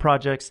replacement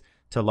projects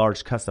to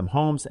large custom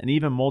homes and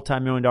even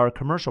multi-million-dollar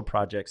commercial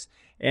projects.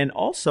 And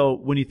also,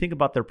 when you think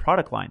about their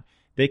product line,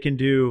 they can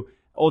do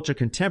ultra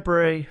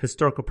contemporary,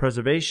 historical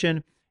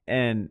preservation,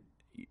 and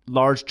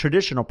large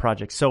traditional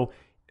projects. So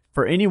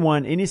for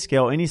anyone, any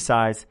scale, any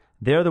size,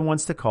 they're the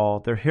ones to call.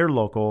 They're here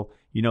local.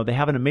 They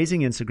have an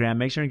amazing Instagram.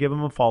 Make sure and give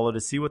them a follow to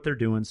see what they're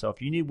doing. So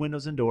if you need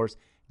windows and doors,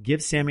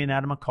 give Sammy and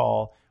Adam a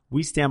call.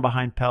 We stand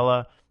behind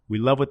Pella. We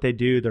love what they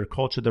do, their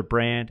culture, their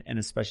brand, and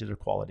especially their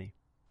quality.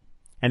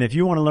 And if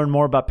you want to learn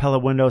more about Pella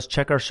Windows,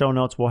 check our show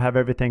notes. We'll have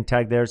everything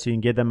tagged there so you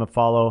can give them a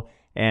follow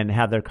and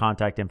have their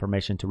contact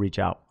information to reach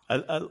out.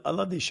 I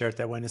love that you share it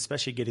that way, and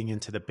especially getting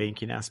into the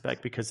banking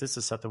aspect, because this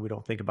is something we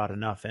don't think about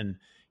enough. And,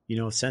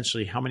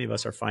 essentially how many of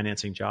us are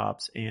financing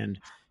jobs, and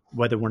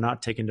whether we're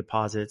not taking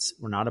deposits,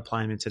 we're not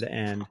applying them to the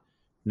end,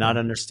 not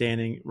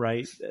understanding,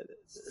 right,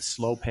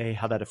 slow pay,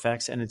 how that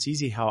affects. And it's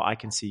easy how I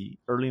can see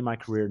early in my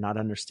career not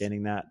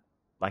understanding that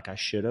like I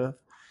should have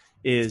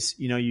is,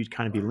 you'd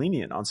kind of be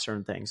lenient on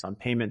certain things, on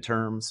payment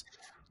terms,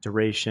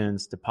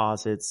 durations,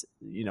 deposits.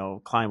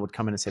 Client would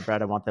come in and say,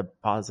 Brad, I want the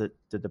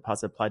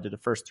deposit applied to the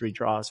first 3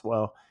 draws.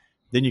 Well,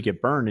 then you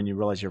get burned and you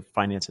realize you're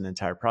financing the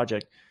entire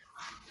project.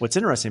 What's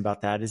interesting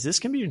about that is this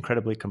can be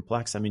incredibly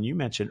complex. I mean, you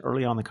mentioned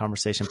early on in the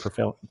conversation,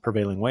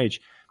 prevailing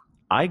wage.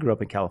 I grew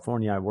up in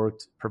California. I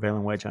worked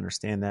prevailing wage. I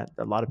understand that.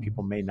 A lot of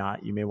people may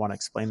not. You may want to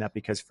explain that,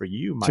 because for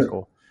you, Michael,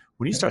 sure,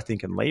 when you start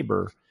thinking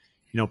labor,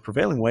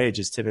 prevailing wage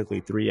is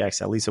typically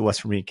 3x, at least it was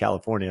for me in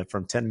California,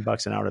 from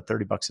 $10 an hour to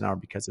 $30 an hour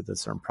because of the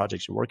certain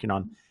projects you're working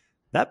on.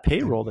 That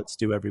payroll that's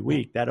due every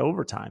week, that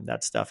overtime,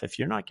 that stuff, if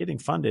you're not getting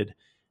funded,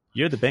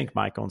 you're the bank,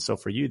 Michael. And so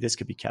for you, this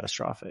could be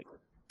catastrophic.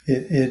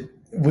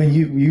 When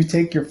you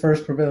take your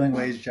first prevailing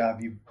wage job,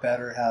 you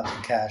better have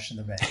some cash in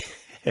the bank.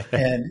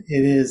 And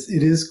it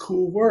is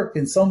cool work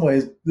in some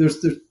ways.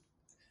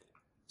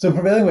 So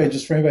prevailing wage,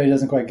 just for anybody who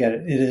doesn't quite get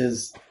it, it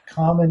is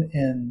common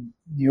in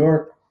New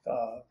York,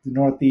 the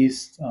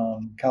Northeast,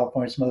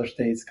 California, some other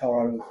states,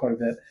 Colorado quite a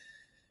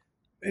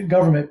bit,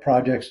 government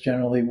projects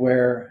generally,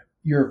 where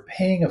you're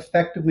paying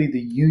effectively the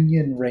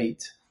union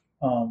rate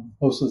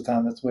most of the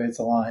time. That's the way it's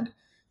aligned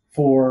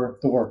for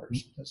the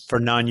workers. For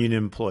non-union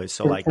employees.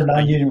 So for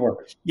non-union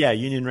workers. Yeah,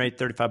 union rate,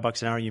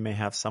 $35 an hour. You may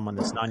have someone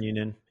that's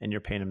non-union and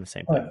you're paying them the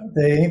same thing.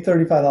 They ain't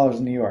 $35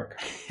 in New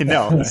York.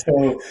 No.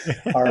 So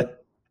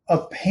a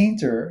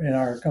painter in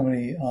our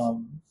company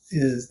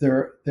is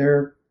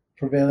their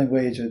prevailing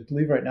wage, I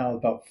believe right now, is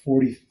about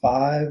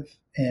 45,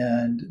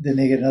 and then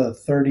they get another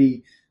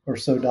 30 or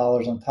so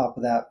dollars on top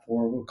of that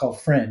for what we call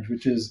fringe,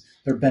 which is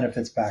their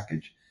benefits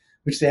package,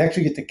 which they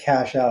actually get to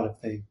cash out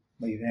if they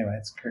leave. Anyway,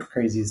 it's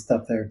crazy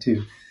stuff there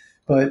too.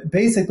 But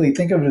basically,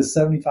 think of it as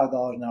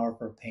 $75 an hour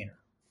for a painter,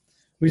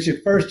 which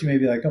at first you may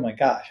be like, oh my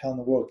gosh, how in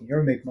the world can you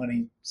ever make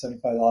money,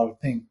 $75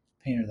 paying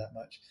a painter that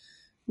much?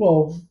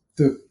 Well,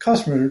 the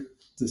customer,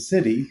 the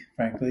city,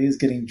 frankly, is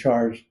getting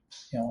charged,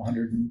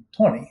 $120.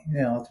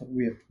 That's what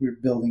we're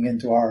building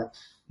into our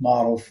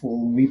model for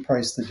when we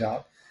price the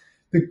job.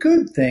 The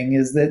good thing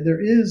is that there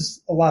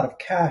is a lot of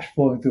cash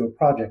flowing through a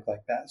project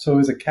like that. So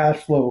as a cash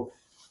flow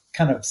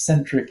kind of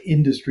centric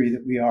industry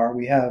that we are,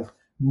 we have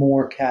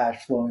more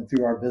cash flowing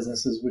through our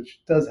businesses, which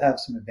does have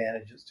some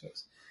advantages to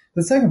us.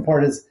 The second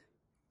part is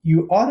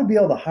you ought to be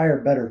able to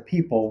hire better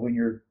people when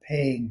you're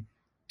paying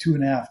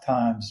 2.5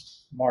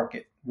 times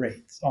market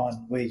rates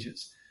on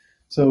wages.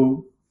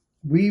 So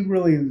we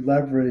really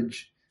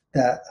leverage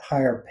that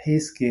higher pay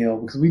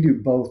scale, because we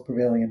do both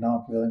prevailing and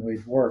non-prevailing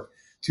wage work,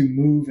 to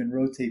move and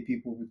rotate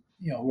people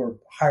who are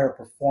higher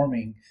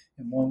performing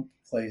in one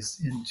place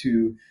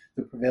into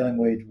the prevailing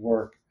wage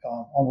work,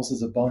 almost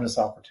as a bonus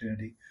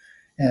opportunity.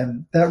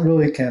 And that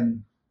really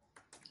can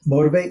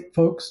motivate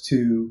folks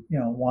to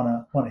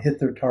want to hit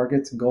their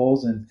targets and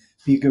goals and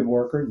be a good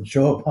worker and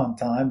show up on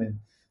time and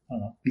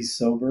be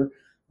sober.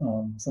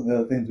 Some of the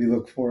other things we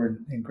look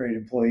for in great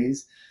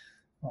employees.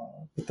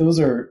 But those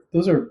are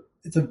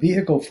it's a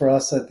vehicle for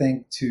us, I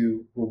think,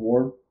 to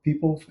reward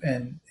people,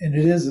 and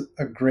it is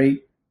a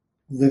great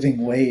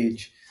living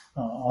wage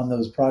on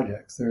those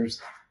projects.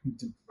 There's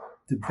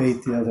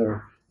debate the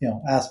other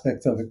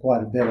aspects of it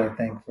quite a bit, I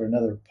think, for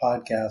another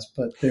podcast.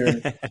 But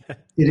it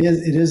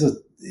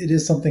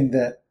is something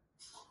that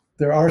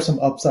there are some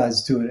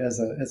upsides to it as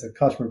a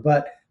customer.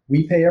 But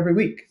we pay every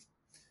week,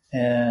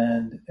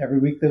 And every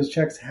week those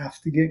checks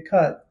have to get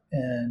cut,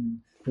 and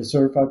the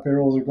certified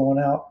payrolls are going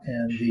out,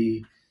 and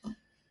we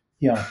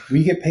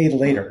get paid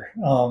later.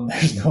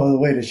 There's no other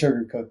way to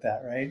sugarcoat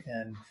that, right?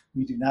 And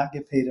we do not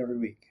get paid every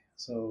week.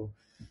 So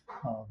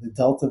the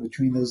delta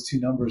between those two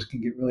numbers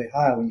can get really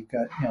high when you've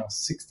got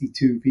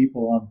 62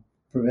 people on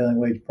prevailing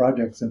wage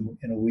projects in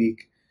a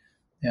week.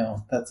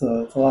 That's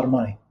a lot of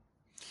money.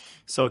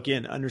 So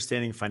again,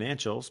 understanding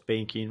financials,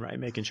 banking, right?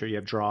 Making sure you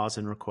have draws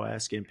and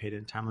requests, getting paid in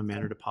a timely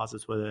manner,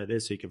 deposits, whether that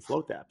is, so you can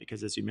float that.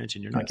 Because as you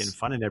mentioned, you're not getting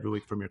funded every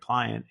week from your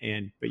client,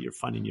 but you're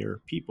funding your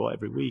people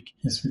every week.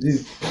 Yes, we do.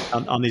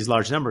 On these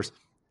large numbers.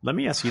 Let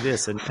me ask you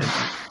this, and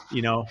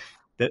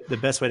the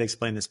best way to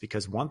explain this,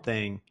 because one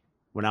thing,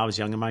 when I was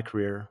young in my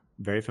career,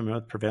 very familiar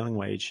with prevailing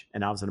wage,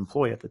 and I was an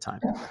employee at the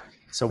time.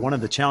 So one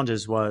of the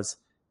challenges was,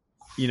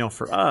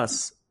 for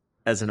us,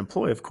 as an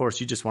employee, of course,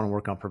 you just want to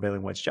work on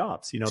prevailing wage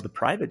jobs. The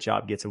private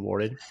job gets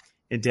awarded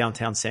in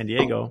downtown San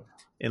Diego,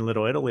 in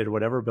Little Italy, or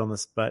whatever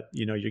business, but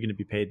you're going to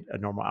be paid a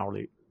normal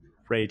hourly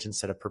wage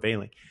instead of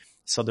prevailing.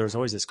 So there's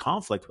always this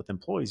conflict with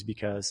employees,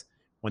 because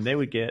when they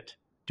would get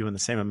doing the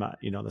same amount,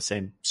 the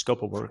same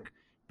scope of work,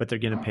 but they're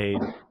getting paid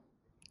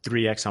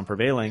 3x on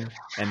prevailing,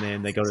 and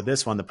then they go to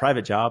this one, the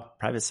private job,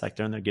 private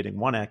sector, and they're getting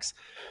 1x.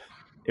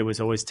 It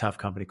was always tough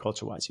company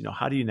culture wise.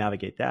 How do you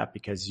navigate that?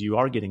 Because you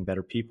are getting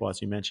better people,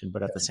 as you mentioned,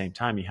 but at the same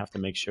time, you have to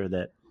make sure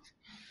that,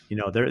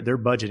 they're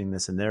budgeting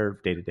this in their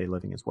day-to-day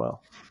living as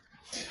well.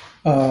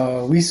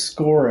 We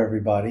score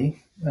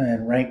everybody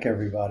and rank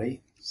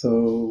everybody.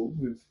 So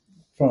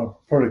from a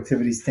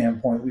productivity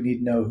standpoint, we need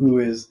to know who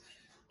is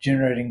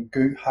generating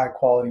good, high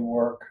quality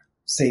work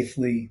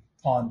safely,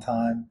 on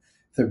time.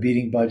 If they're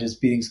beating budgets,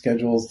 beating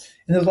schedules.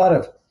 And there's a lot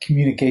of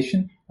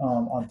communication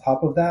on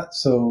top of that.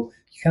 So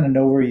you kind of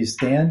know where you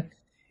stand.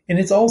 And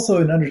it's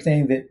also an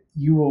understanding that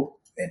you will,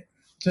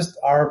 just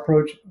our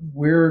approach,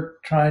 we're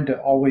trying to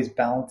always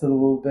balance it a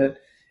little bit.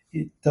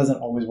 It doesn't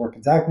always work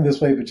exactly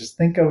this way, but just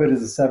think of it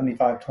as a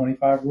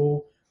 75-25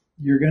 rule.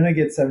 You're going to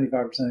get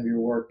 75% of your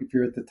work if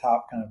you're at the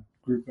top kind of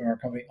group in our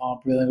company on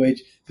prevailing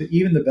wage. But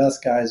even the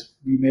best guys,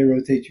 we may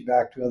rotate you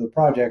back to other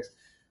projects.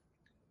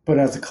 But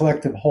as a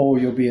collective whole,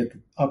 you'll be at the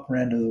upper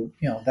end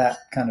of that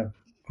kind of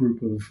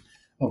group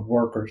of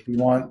workers. We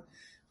want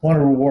to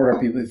reward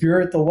our people. If you're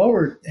at the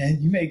lower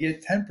end, you may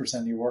get 10%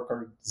 of your work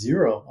or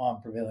zero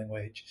on prevailing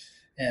wage,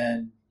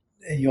 and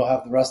you'll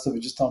have the rest of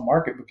it just on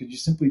market, because you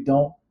simply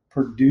don't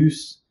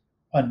produce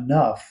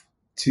enough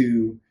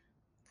to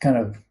kind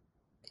of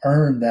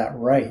earn that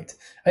right.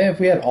 If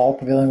we had all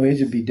prevailing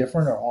wage, it'd be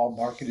different, or all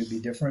market, it'd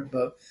be different.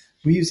 But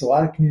we use a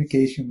lot of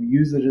communication. We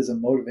use it as a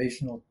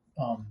motivational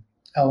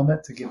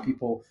element to get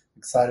people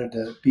excited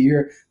to be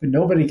here. But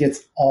nobody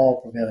gets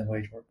all prevailing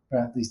wage work.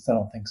 At least I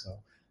don't think so.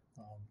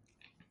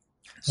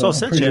 So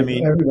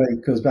essentially, everybody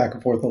goes back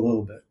and forth a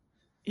little bit.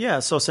 Yeah.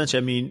 So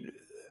essentially,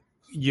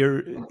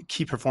 your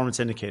key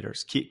performance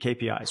indicators,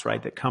 KPIs,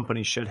 right, that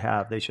companies should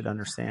have, they should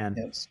understand.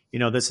 Yes.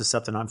 This is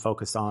something I'm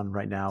focused on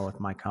right now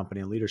with my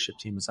company and leadership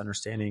team, is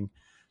understanding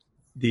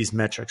these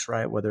metrics,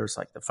 right? Whether it's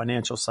like the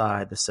financial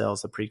side, the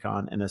sales, the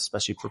pre-con, and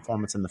especially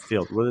performance in the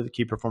field. What are the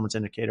key performance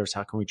indicators?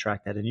 How can we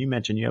track that? And you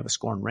mentioned you have a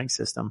score and rank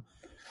system.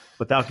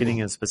 Without getting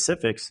into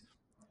specifics,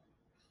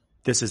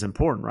 this is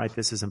important, right?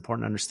 This is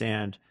important to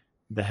understand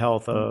the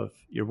health of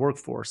your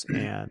workforce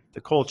and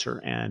the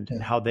culture, and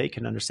how they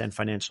can understand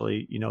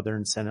financially, their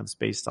incentives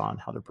based on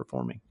how they're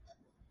performing.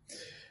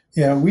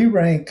 Yeah, we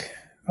rank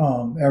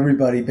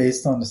everybody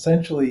based on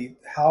essentially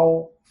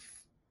how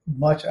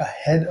much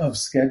ahead of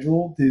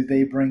schedule do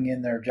they bring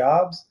in their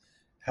jobs,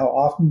 how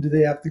often do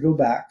they have to go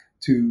back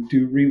to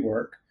do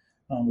rework,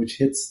 which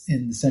hits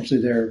in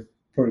essentially their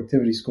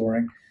productivity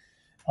scoring.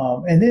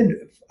 And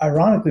then,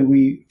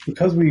 ironically,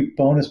 because we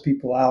bonus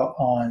people out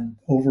on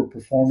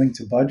overperforming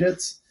to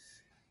budgets,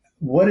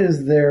 what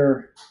is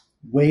their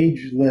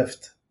wage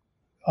lift,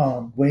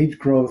 wage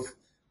growth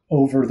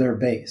over their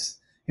base?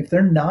 If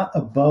they're not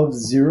above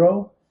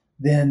zero,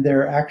 then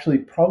they're actually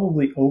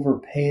probably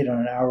overpaid on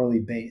an hourly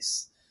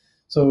base.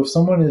 So if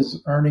someone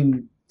is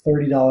earning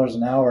 $30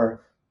 an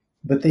hour,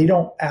 but they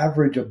don't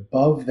average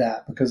above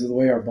that because of the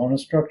way our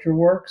bonus structure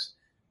works,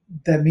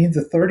 that means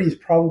the 30 is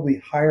probably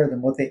higher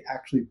than what they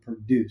actually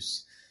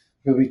produce.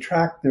 Because we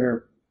track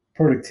their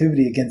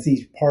productivity against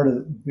each part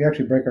of we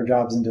actually break our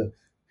jobs into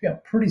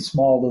pretty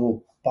small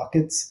little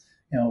buckets.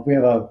 If we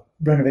have a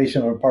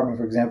renovation of an apartment,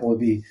 for example,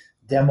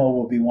 demo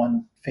will be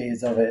one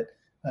phase of it.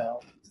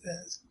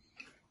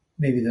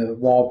 Maybe the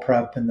wall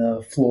prep and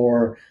the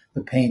floor,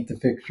 the paint, the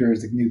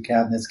fixtures, the new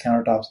cabinets,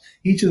 countertops.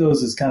 Each of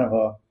those is kind of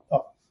a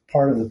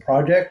part of the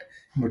project.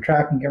 And we're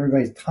tracking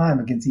everybody's time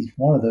against each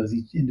one of those,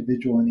 each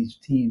individual and each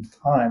team's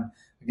time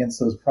against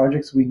those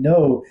projects. We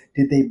know,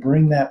 did they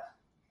bring that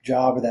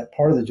job or that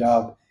part of the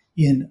job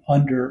in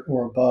under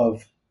or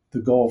above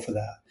the goal for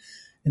that?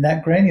 And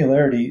that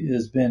granularity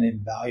has been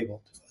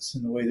invaluable to us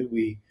in the way that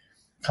we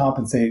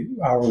compensate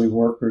hourly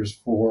workers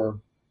for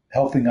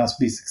helping us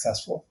be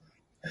successful.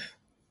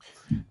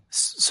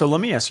 So let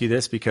me ask you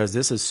this, because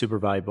this is super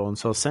valuable. And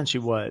so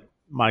essentially what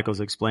Michael's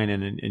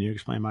explaining, and you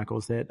explain, Michael,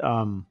 is that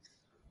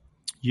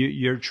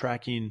You're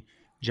tracking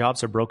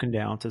jobs are broken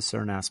down to a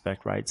certain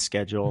aspect, right?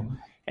 Schedule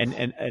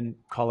Mhm. and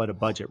call it a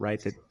budget,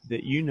 right?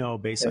 That you know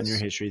based on your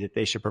Yes. history that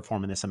they should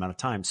perform in this amount of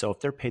time. So if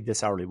they're paid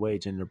this hourly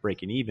wage and they're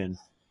breaking even,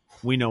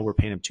 we know we're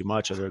paying them too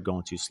much or they're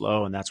going too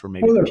slow, and that's where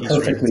maybe Or the they're piece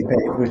rate. perfectly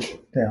paid, which,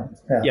 yeah,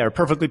 yeah. Yeah, are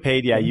perfectly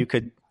paid. Yeah, Mhm. you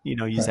could, use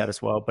Right. that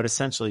as well. But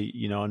essentially,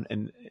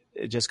 and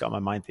it just got my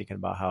mind thinking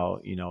about how,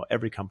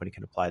 every company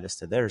can apply this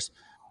to theirs.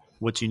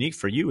 What's unique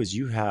for you is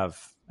you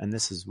have, and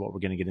this is what we're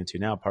going to get into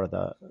now, part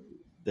of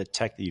the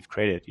tech that you've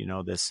created,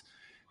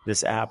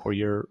 this app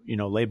where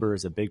labor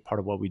is a big part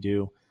of what we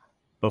do.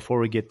 Before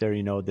we get there,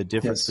 the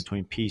difference Yes.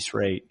 between piece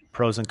rate,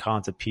 pros and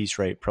cons of piece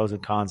rate, pros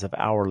and cons of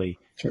hourly,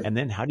 Sure. and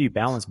then how do you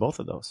balance both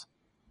of those?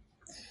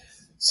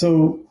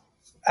 So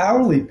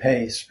hourly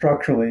pay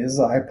structurally is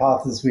a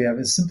hypothesis we have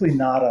is simply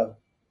not a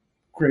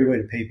great way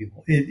to pay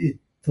people.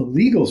 The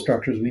legal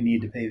structures we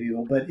need to pay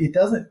people, but it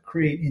doesn't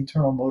create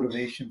internal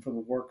motivation for the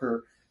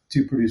worker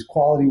to produce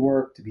quality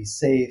work, to be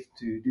safe,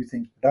 to do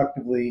things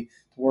productively,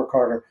 to work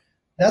harder.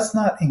 That's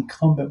not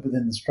incumbent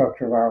within the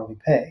structure of hourly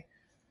pay.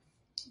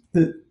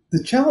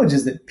 The challenge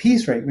is that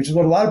piece rate, which is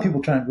what a lot of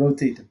people try and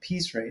rotate to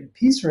piece rate. And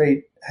piece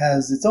rate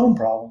has its own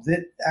problems.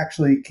 It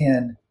actually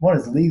can, one,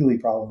 is legally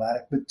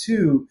problematic, but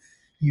two,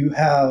 you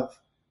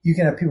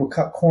can have people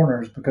cut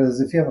corners because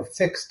if you have a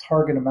fixed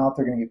target amount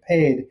they're going to get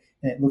paid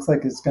and it looks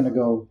like it's going to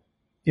go,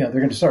 they're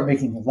going to start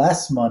making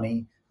less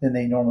money than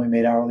they normally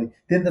made hourly,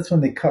 then that's when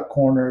they cut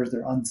corners,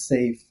 they're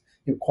unsafe,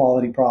 you have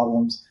quality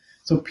problems.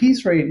 So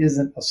piece rate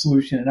isn't a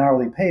solution and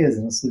hourly pay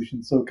isn't a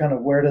solution. So kind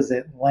of where does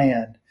it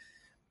land?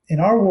 In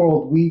our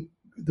world,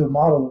 the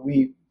model that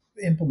we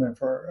implement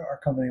for our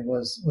company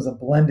was a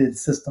blended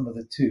system of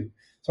the two.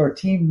 So our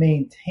team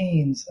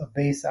maintains a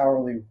base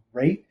hourly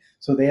rate,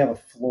 so they have a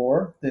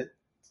floor that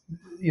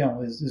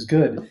is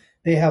good.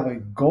 They have a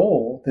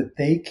goal that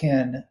they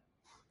can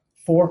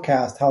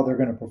forecast how they're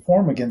going to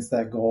perform against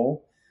that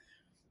goal.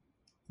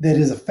 That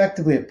is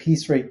effectively a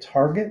piece rate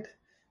target,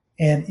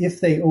 and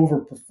if they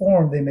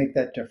overperform, they make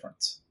that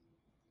difference.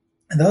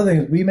 And the other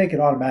thing is we make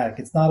it automatic.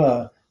 It's not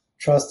a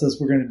trust us,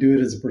 we're going to do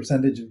it as a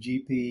percentage of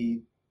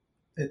GP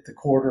at the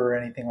quarter or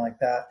anything like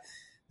that.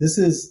 This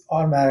is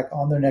automatic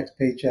on their next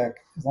paycheck.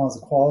 As long as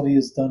the quality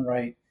is done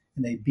right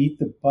and they beat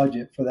the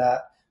budget for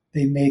that,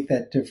 they make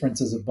that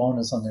difference as a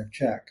bonus on their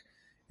check.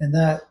 And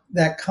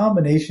that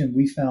combination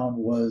we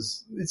found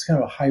it's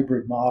kind of a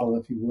hybrid model,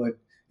 if you would,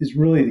 is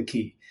really the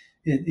key.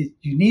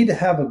 You need to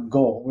have a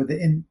goal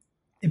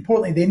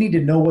importantly, they need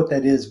to know what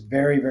that is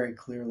very, very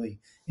clearly.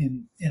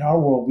 In our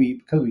world,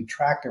 because we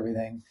track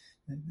everything,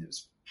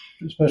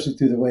 especially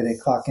through the way they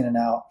clock in and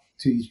out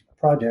to each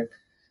project,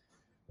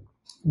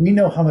 we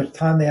know how much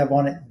time they have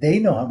on it. They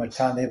know how much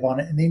time they have on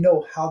it, and they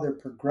know how they're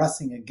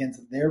progressing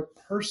against their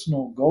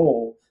personal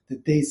goal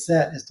that they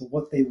set as to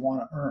what they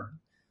want to earn.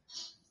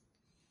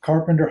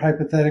 Carpenter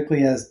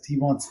hypothetically he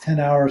wants 10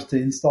 hours to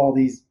install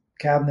these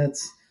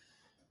cabinets.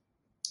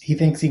 He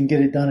thinks he can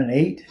get it done in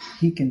 8.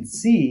 He can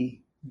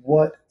see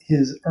what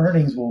his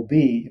earnings will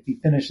be if he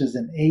finishes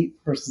in 8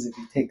 versus if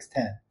he takes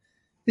 10.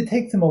 If it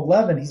takes him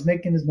 11, he's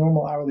making his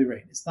normal hourly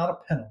rate. It's not a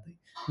penalty.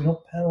 We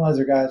don't penalize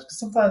our guys because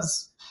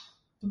sometimes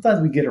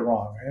we get it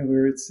wrong,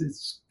 right?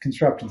 It's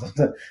construction.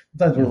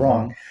 Sometimes we're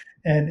wrong,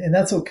 and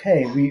that's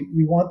okay.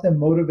 We want them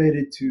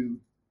motivated to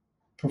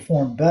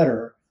perform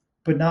better,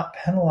 but not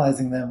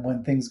penalizing them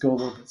when things go a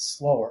little bit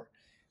slower.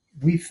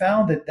 We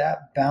found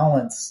that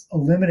balance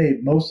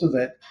eliminated most of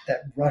that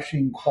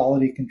rushing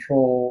quality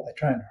control, I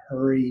try and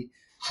hurry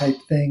type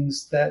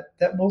things that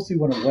mostly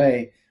went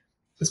away.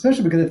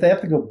 Especially because if they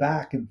have to go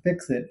back and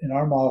fix it in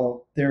our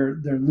model, they're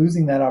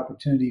losing that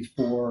opportunity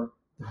for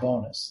the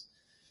bonus.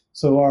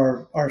 So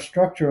our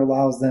structure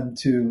allows them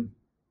to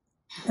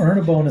earn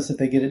a bonus if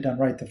they get it done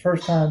right the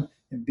first time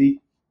and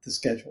beat the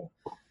schedule.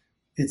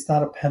 It's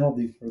not a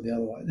penalty for the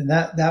otherwise. And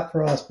that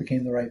for us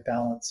became the right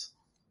balance.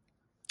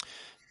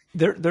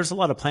 There's a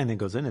lot of planning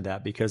that goes into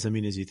that because,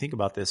 as you think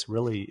about this,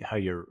 really how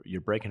you're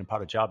breaking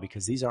apart a job,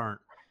 because these aren't,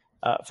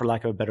 for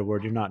lack of a better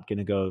word, you're not going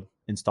to go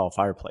install a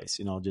fireplace,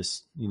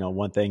 just,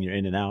 one thing, you're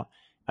in and out.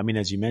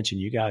 As you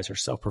mentioned, you guys are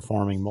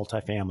self-performing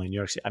multifamily in New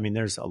York City.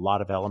 There's a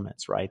lot of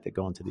elements, right, that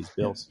go into these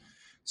bills. Yes.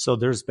 So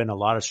there's been a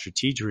lot of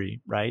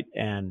strategy, right,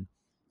 and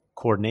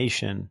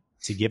coordination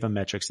to give them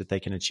metrics that they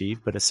can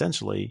achieve. But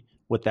essentially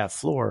with that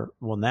floor,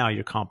 well, now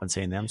you're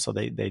compensating them. So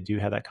they do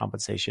have that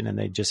compensation and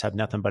they just have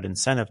nothing but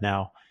incentive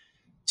now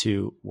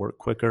to work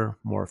quicker,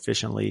 more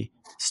efficiently,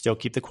 still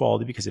keep the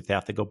quality, because if they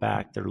have to go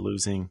back, they're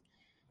losing,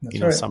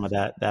 right, some of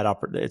that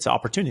it's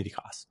opportunity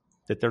cost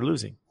that they're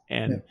losing.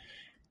 And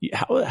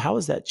how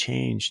has that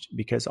changed?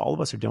 Because all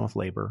of us are dealing with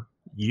labor.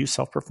 You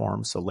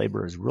self-perform, so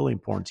labor is really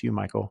important to you,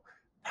 Michael.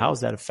 How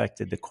has that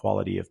affected the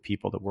quality of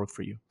people that work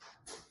for you?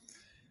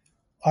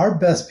 Our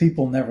best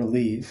people never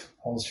leave.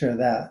 I'll share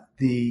that.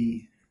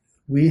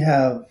 We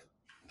have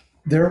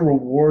their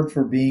reward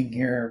for being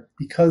here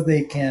because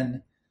they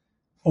can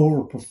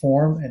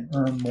overperform and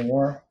earn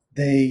more.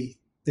 They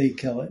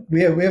kill it.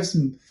 We have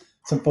some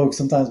folks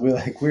sometimes we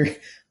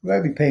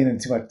might be paying them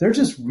too much. They're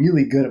just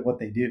really good at what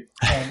they do,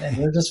 and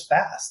they're just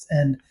fast.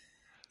 And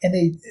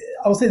And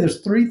I would say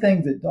there's three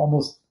things that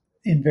almost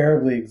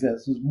invariably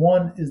exist.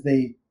 One is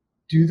they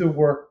do the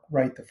work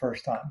right the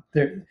first time.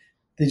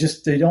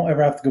 They don't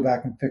ever have to go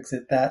back and fix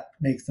it. That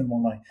makes them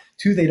more money.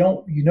 Two,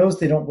 you notice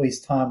they don't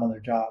waste time on their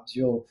jobs.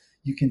 You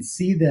can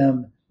see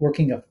them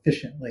working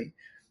efficiently.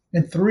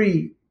 And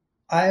three,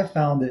 I have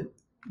found that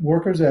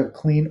workers who have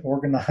clean,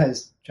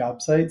 organized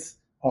job sites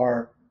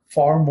are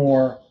far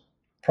more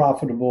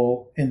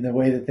profitable in the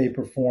way that they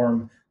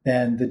perform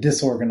than the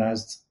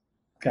disorganized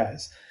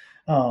guys.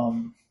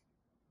 Um,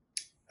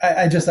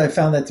 I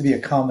found that to be a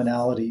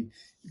commonality.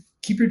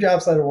 Keep your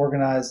job site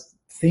organized.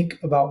 Think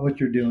about what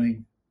you're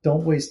doing.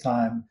 Don't waste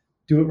time.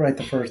 Do it right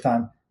the first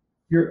time.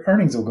 Your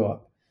earnings will go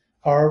up.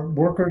 Our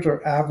workers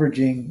are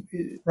averaging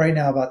right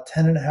now about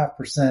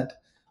 10.5%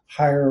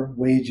 higher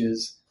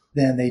wages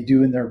than they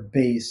do in their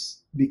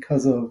base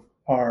because of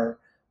our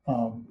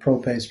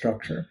pro-pay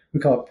structure. We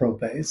call it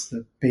pro-pay. It's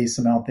the base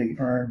amount they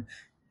earn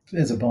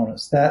as a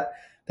bonus. That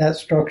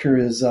structure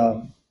is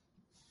the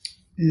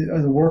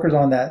workers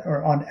on that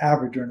are on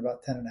average earn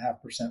about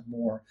 10.5%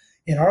 more.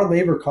 And our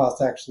labor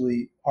costs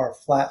actually are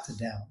flat to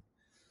down.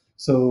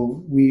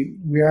 So we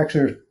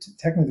actually are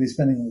technically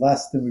spending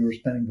less than we were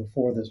spending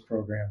before this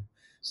program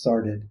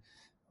started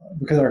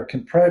because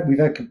we've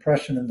had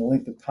compression in the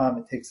length of time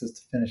it takes us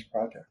to finish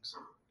projects.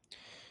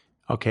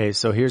 Okay,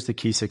 so here's the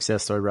key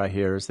success story right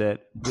here is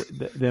that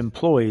the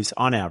employees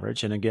on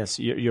average, and I guess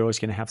you're always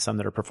going to have some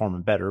that are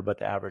performing better, but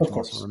the average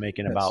ones are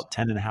making about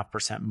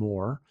 10.5%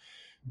 more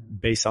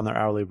based on their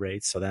hourly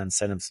rates. So that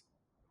incentive's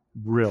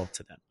real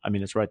to them. I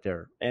mean, it's right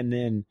there. And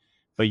then,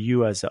 but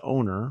you as the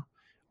owner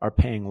are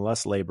paying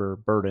less labor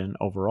burden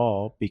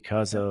overall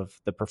because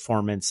of the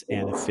performance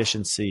and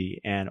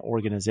efficiency and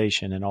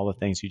organization and all the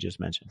things you just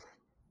mentioned.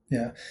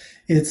 Yeah,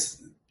 it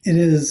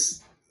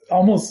is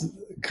almost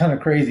kind of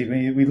crazy.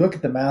 When we look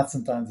at the math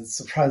sometimes, it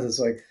surprises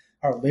us. Like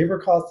our labor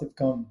costs have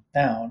come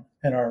down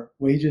and our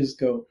wages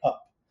go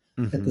up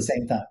at the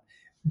same time.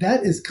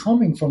 That is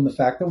coming from the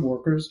fact that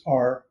workers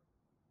are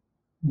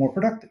more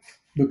productive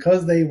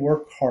because they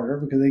work harder,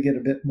 because they get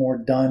a bit more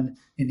done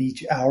in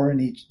each hour and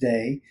each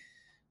day.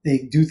 They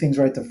do things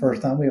right the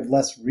first time. We have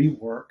less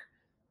rework.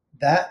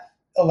 That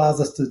allows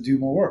us to do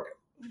more work.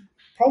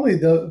 Probably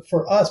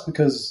for us,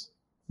 because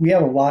we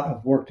have a lot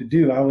of work to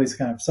do, I always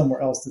kind of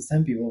somewhere else to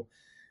send people.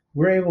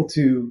 We're able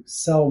to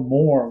sell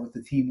more with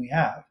the team we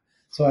have.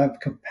 So I have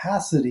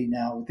capacity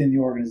now within the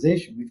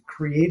organization. We've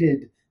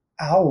created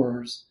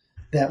hours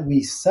that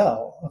we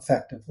sell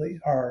effectively.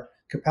 Our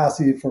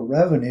capacity for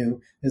revenue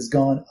has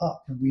gone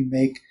up, and we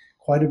make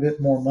quite a bit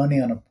more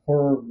money on a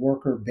per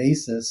worker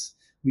basis.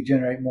 We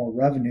generate more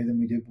revenue than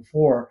we did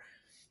before,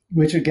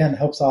 which again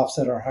helps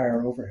offset our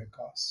higher overhead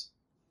costs.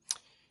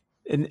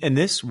 And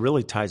this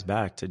really ties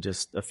back to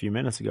just a few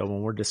minutes ago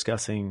when we're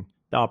discussing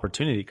the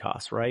opportunity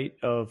cost, right?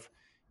 Of,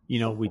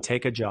 we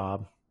take a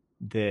job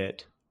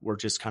that we're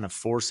just kind of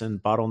forcing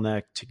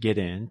bottleneck to get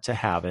in, to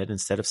have it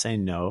instead of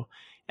saying no.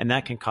 And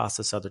that can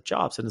cost us other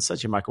jobs. And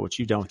essentially, Michael, what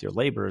you've done with your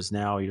labor is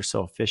now you're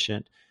so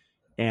efficient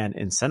and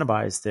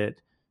incentivized that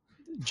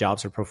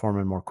jobs are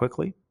performing more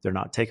quickly. They're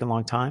not taking a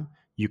long time.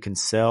 You can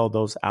sell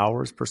those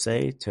hours per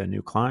se to a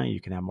new client.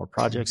 You can have more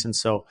projects. And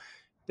so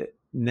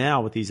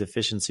now with these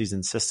efficiencies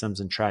and systems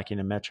and tracking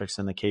and metrics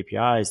and the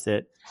KPIs,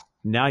 that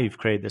now you've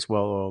created this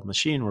well-oiled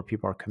machine where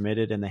people are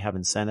committed and they have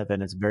incentive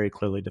and it's very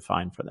clearly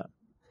defined for them.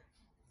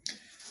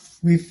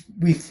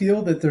 We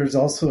feel that there's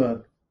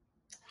also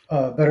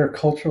a better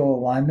cultural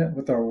alignment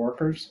with our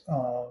workers.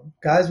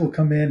 Guys will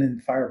come in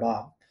and fire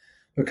Bob.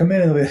 They'll come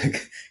in and be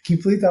like, "Can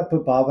you please not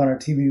put Bob on our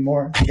team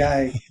anymore?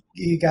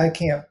 The guy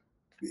can't.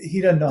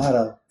 He doesn't know how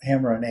to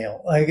hammer a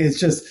nail." Like it's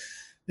just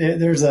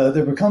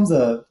there becomes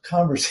a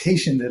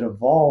conversation that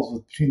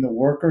evolves between the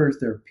workers,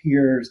 their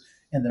peers,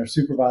 and their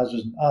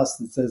supervisors and us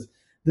that says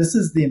this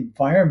is the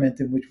environment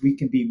in which we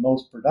can be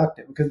most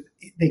productive because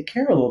they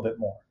care a little bit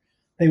more.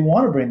 They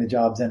want to bring the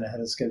jobs in ahead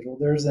of schedule.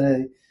 There's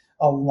a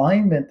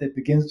alignment that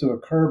begins to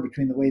occur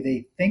between the way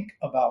they think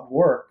about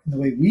work and the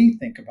way we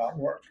think about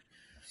work.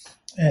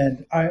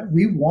 And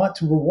we want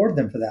to reward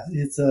them for that.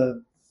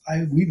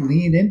 We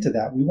lean into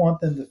that. We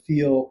want them to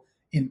feel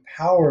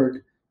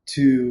empowered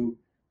to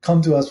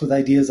come to us with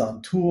ideas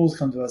on tools,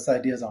 come to us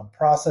ideas on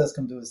process,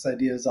 come to us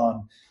ideas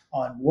on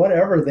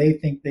whatever they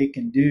think they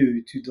can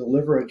do to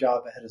deliver a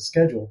job ahead of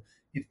schedule.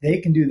 If they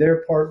can do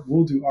their part,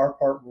 we'll do our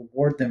part,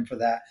 reward them for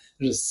that.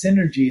 There's a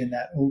synergy in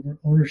that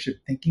ownership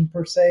thinking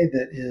per se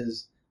that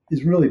is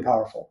really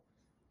powerful.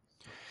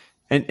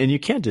 And you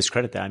can't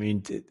discredit that. I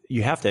mean,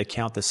 you have to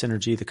account the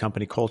synergy, the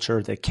company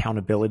culture, the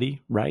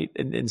accountability, right?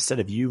 And instead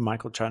of you,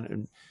 Michael,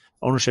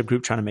 ownership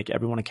group trying to make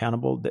everyone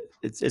accountable,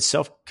 it's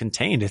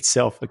self-contained, it's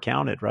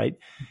self-accounted, right?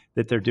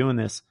 That they're doing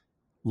this.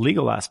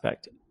 Legal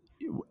aspect.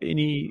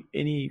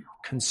 Any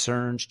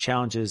concerns,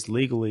 challenges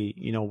legally,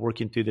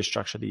 working through the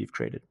structure that you've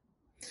created?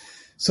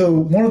 So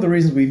one of the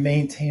reasons we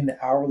maintain the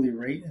hourly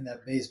rate in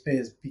that base pay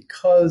is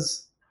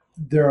because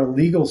there are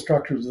legal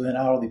structures within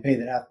hourly pay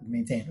that have to be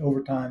maintained: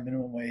 overtime,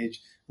 minimum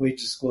wage, wage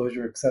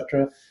disclosure, et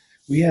cetera.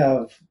 We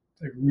have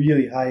a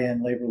really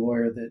high-end labor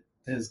lawyer that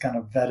has kind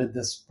of vetted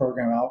this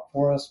program out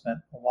for us, spent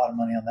a lot of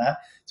money on that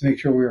to make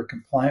sure we were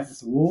compliant with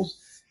the rules.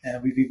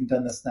 And we've even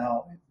done this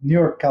now in New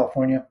York,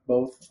 California,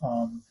 both.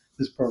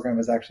 This program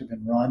has actually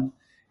been run,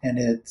 and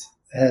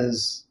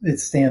it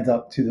stands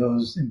up to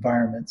those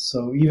environments.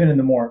 So even in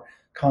the more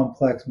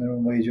complex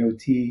minimum wage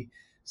OT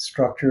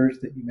structures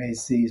that you may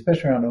see,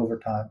 especially around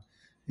overtime,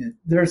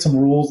 there are some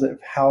rules of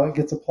how it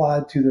gets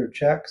applied to their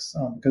checks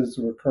because it's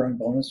a recurring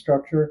bonus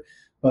structure.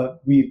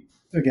 But we,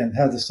 again,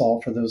 had to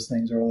solve for those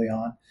things early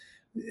on.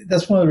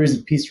 That's one of the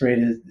reasons piece rate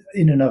is,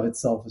 in and of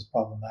itself, is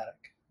problematic.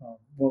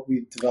 What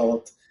we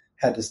developed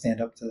had to stand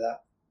up to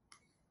that.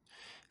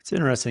 It's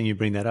interesting you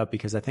bring that up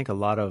because I think a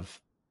lot of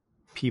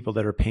people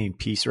that are paying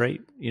piece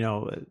rate,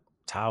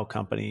 tile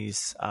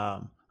companies,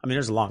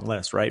 there's a long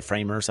list, right?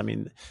 Framers,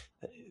 and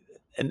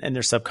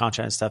there's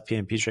subcontract stuff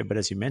paying piece rate. But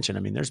as you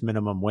mentioned, there's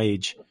minimum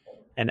wage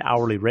and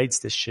hourly rates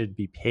that should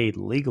be paid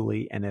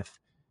legally. And if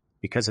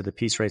because of the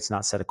piece rates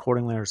not set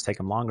accordingly or it's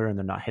taken longer and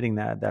they're not hitting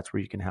that, that's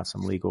where you can have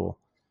some legal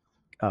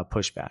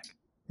pushback.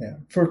 Yeah.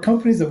 For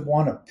companies that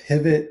want to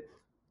pivot,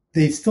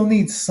 they still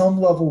need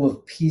some level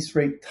of piece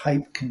rate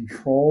type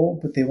control,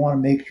 but they want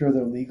to make sure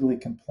they're legally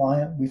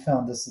compliant. We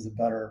found this is a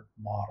better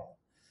model.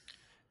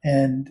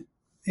 And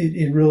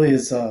it really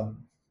is,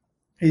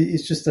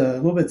 it's just a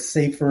little bit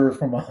safer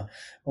from a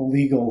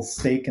legal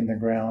stake in the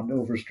ground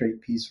over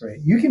straight piece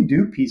rate. You can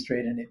do piece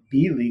rate and it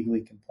be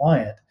legally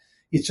compliant.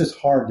 It's just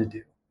hard to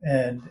do.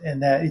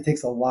 And that it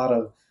takes a lot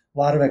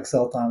of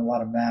Excel time, a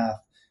lot of math.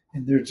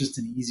 And there's just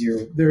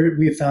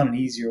we have found an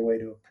easier way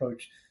to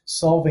approach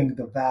solving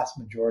the vast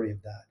majority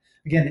of that.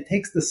 Again, it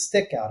takes the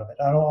stick out of it.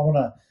 I want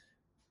to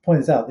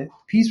point this out. The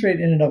piece rate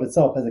in and of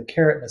itself has a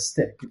carrot and a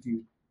stick. If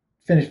you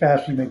finish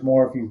faster, you make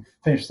more. If you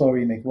finish slower,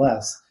 you make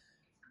less.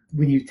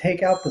 When you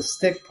take out the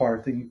stick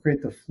part, then you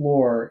create the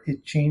floor,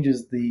 it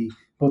changes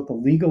both the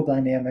legal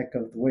dynamic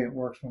of the way it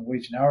works from a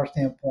wage and hour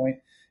standpoint,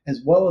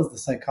 as well as the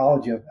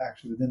psychology of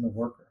actually within the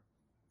worker.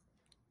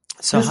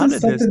 So this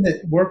is something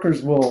that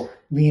workers will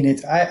lean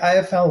into. I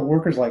have found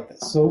workers like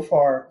this. So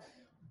far,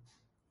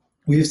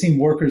 we have seen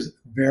workers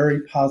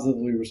very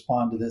positively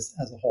respond to this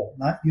as a whole.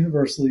 Not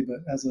universally, but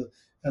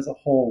as a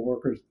whole,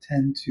 workers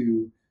tend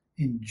to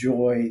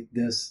enjoy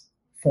this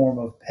form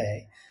of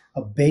pay.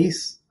 A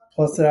base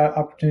plus the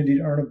opportunity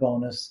to earn a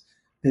bonus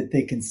that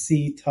they can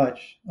see,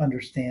 touch,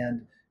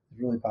 understand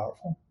is really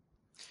powerful.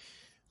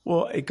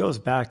 Well, it goes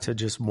back to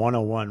just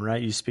 101,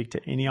 right? You speak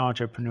to any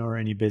entrepreneur,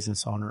 any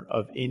business owner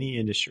of any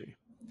industry,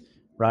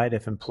 right?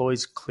 If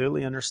employees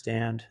clearly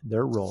understand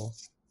their role,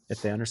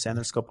 if they understand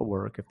their scope of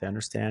work, if they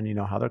understand,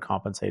 how they're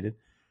compensated,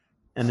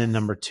 and then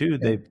number two,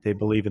 they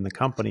believe in the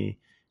company.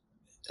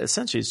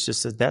 Essentially, it's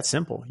just that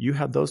simple. You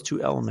have those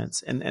two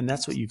elements, and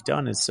that's what you've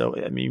done. Is so.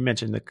 You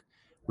mentioned the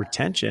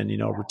retention.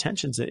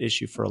 Retention's an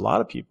issue for a lot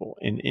of people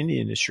in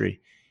the industry.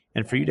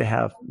 And for you to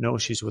have no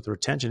issues with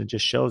retention, it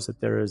just shows that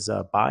there is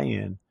a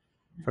buy-in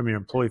from your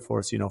employee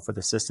force, for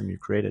the system you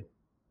created.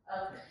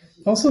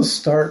 Also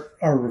start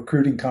our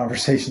recruiting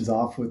conversations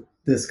off with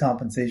this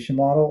compensation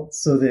model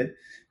so that,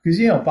 because,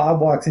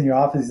 Bob walks in your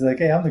office, he's like,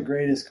 hey, I'm the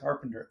greatest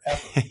carpenter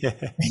ever.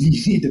 And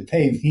you need to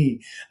pay me.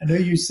 I know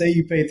you say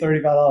you pay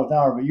 $35 an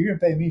hour, but you're going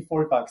to pay me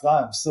 $45 because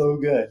I'm so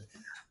good.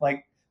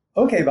 Like,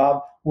 okay,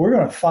 Bob, we're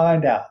going to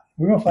find out.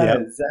 We're going to find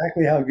out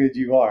exactly how good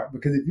you are.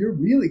 Because if you're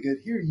really good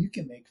here, you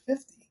can make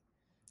 50.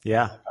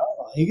 Yeah.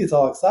 He gets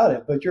all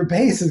excited, but your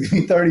base is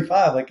going to be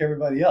 35 like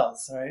everybody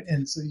else, right?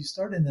 And so you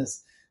start in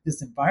this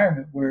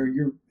environment where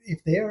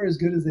if they are as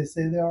good as they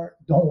say they are,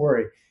 don't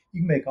worry.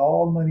 You can make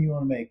all the money you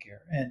want to make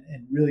here and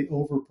really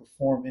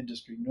overperform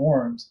industry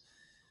norms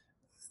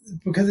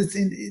because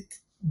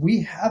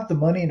we have the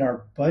money in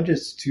our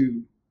budgets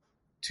to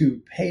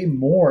pay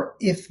more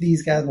if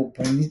these guys will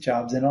bring these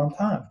jobs in on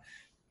time.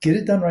 Get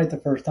it done right the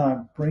first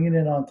time, bring it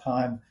in on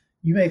time.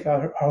 You make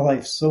our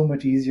life so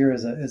much easier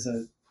as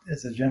a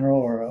general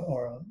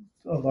or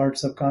a large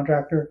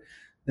subcontractor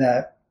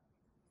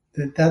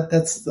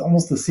that's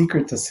almost the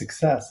secret to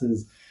success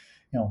is,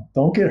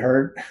 don't get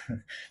hurt,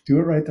 do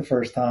it right the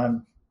first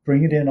time,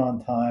 bring it in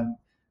on time,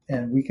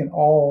 and we can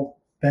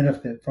all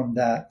benefit from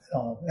that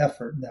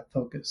effort and that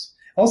focus.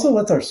 Also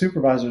lets our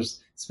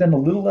supervisors spend a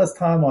little less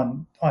time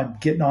on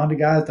getting on to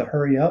guys to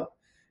hurry up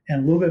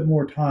and a little bit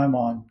more time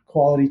on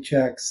quality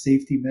checks,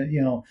 safety,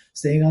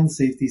 staying on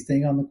safety,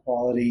 staying on the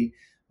quality,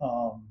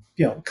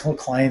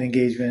 client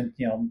engagement,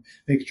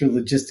 making sure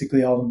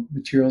logistically all the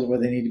materials where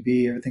they need to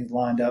be, everything's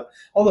lined up,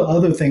 all the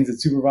other things that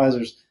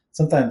supervisors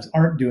sometimes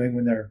aren't doing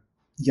when they're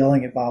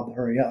yelling at Bob to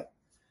hurry up.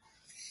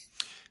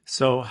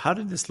 So how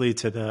did this lead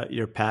to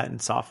your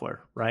patent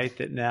software, right?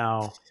 That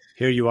now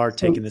here you are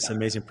taking this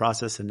amazing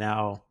process and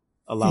now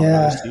allowing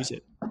others to use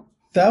it.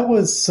 That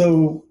was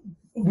so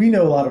we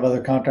know a lot of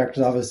other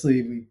contractors.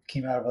 Obviously, we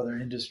came out of other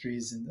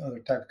industries and other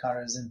type of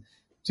contractors. And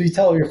so you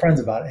tell your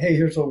friends about it. Hey,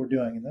 here's what we're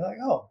doing. And they're like,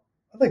 oh,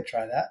 I'd like to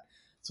try that.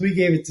 So we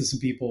gave it to some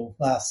people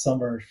last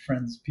summer,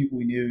 friends, people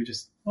we knew,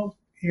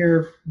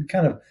 here. We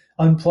kind of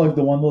unplugged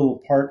the one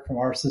little part from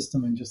our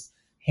system and just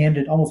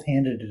almost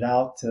handed it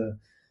out to,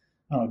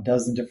 a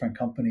dozen different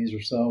companies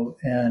or so.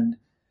 And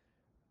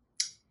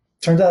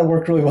turns out it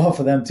worked really well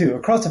for them too,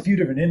 across a few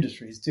different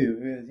industries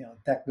too.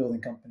 Deck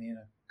building company and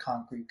a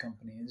concrete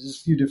company. There's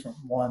just a few different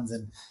ones,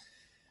 and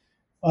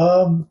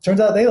turns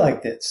out they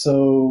liked it.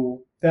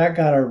 So that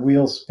got our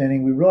wheels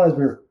spinning. We realized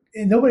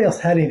nobody else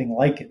had anything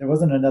like it. There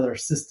wasn't another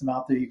system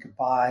out there you could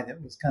buy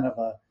that was kind of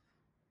a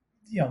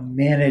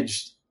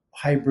managed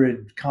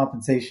hybrid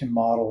compensation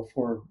model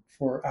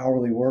for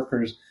hourly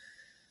workers.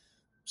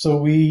 So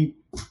we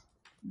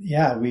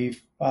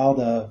filed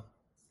a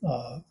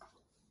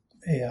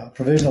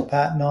provisional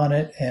patent on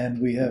it,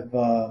 and we have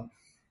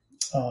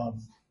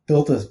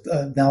built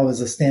now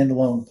as a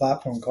standalone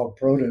platform called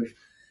Protiv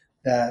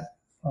that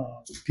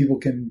people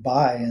can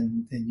buy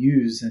and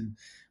use. And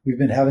we've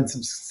been having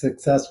some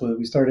success with it.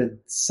 We started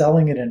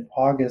selling it in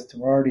August,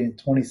 and we're already in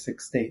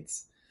 26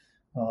 states.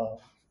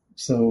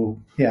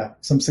 So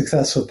some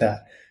success with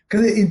that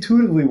because it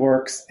intuitively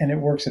works and it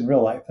works in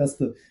real life.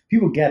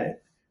 People get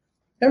it.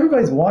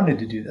 Everybody's wanted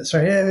to do this,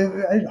 right?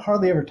 I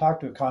hardly ever talk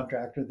to a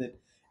contractor that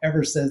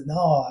ever says,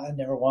 no, I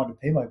never wanted to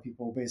pay my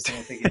people based on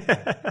what they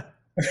get.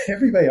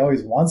 Everybody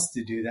always wants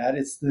to do that.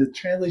 It's the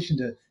translation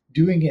to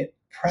doing it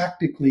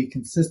practically,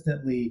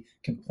 consistently,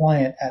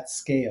 compliant at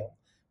scale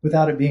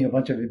without it being a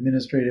bunch of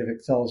administrative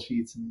Excel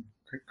sheets and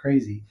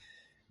crazy.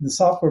 And the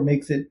software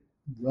makes it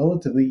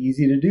relatively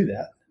easy to do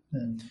that.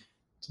 And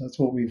so that's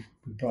what we've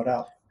brought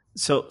out.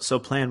 So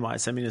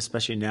plan-wise, I mean,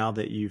 especially now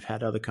that you've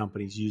had other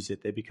companies use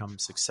it, they become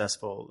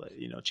successful,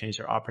 change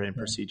their operating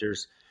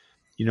procedures,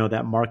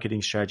 that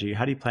marketing strategy.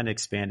 How do you plan to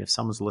expand if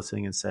someone's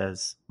listening and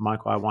says,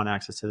 Michael, I want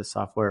access to the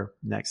software,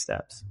 next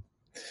steps?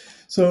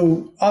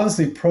 So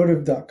obviously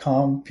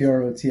protiv.com,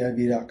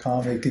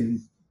 protiv.com, they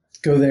can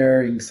go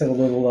there, you can set a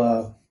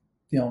little,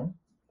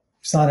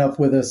 sign up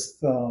with us.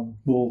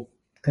 We'll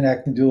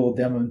connect and do a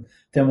little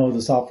demo of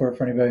the software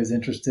for anybody who's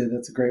interested.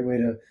 That's a great way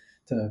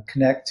to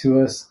connect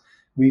to us.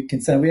 We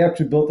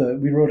actually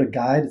we wrote a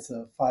guide. It's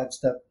a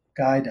 5-step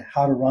guide to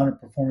how to run a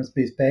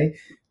performance-based pay.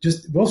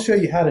 We'll show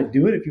you how to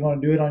do it if you want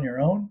to do it on your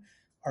own.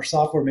 Our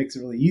software makes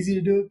it really easy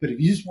to do it, but if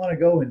you just want to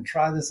go and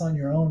try this on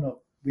your own,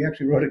 we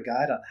actually wrote a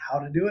guide on how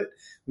to do it,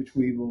 which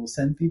we will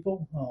send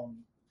people.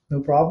 No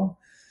problem.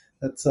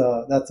 That's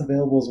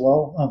available as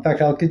well. In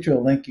fact, I'll get you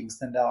a link you can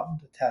send out and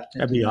attach.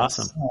 That'd be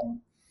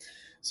awesome.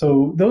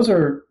 So those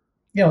are,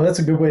 that's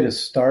a good way to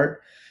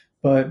start.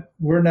 But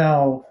we're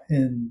now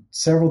in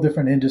several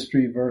different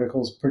industry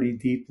verticals pretty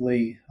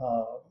deeply.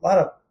 A lot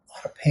of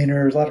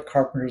painters, a lot of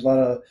carpenters, a lot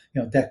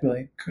of deck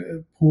building,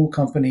 pool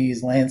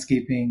companies,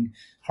 landscaping,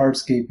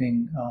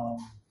 hardscaping,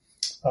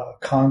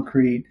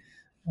 concrete.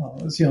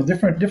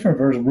 Different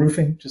versions.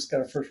 Roofing, just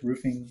got our first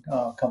roofing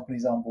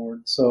companies on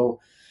board.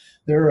 So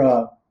there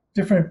are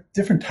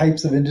different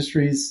types of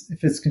industries.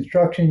 If it's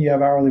construction, you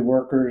have hourly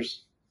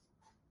workers.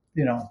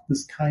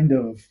 This kind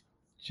of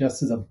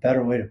just is a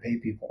better way to pay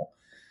people.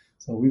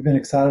 So we've been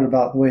excited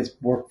about the way it's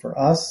worked for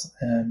us,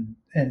 and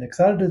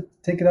excited to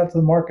take it out to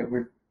the market.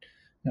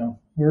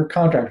 We're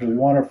contractors. We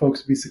want our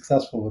folks to be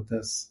successful with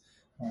this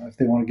if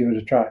they want to give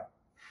it a try.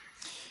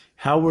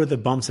 How were the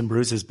bumps and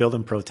bruises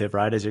building Protiv,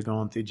 right? As you're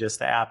going through just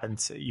the app and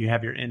so you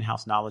have your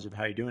in-house knowledge of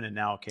how you're doing it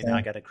now. Okay, now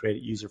I got to create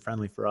it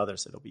user-friendly for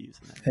others that'll be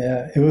using it.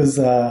 Yeah,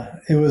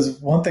 it was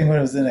one thing when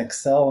it was in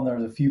Excel and there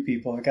was a few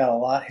people. It got a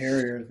lot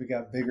hairier as we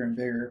got bigger and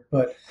bigger.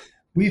 But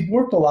we've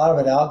worked a lot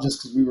of it out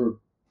just because we were a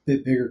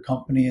bit bigger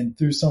company, and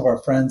through some of our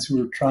friends who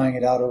were trying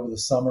it out over the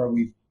summer,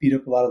 we beat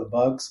up a lot of the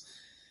bugs.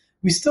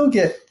 We still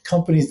get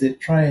companies that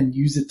try and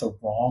use it the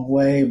wrong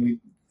way, and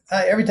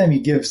every time you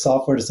give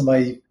software to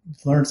somebody, you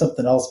learn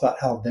something else about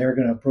how they're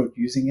going to approach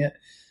using it.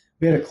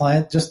 We had a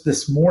client just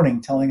this morning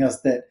telling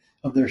us that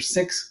of their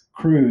 6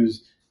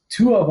 crews,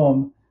 2 of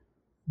them,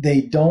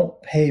 they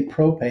don't pay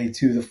ProPay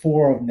to, the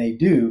 4 of them they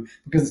do,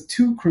 because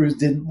 2 crews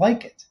didn't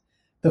like it.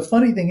 The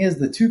funny thing is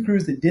the 2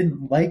 crews that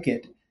didn't like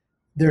it,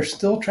 they're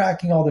still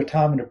tracking all their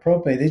time into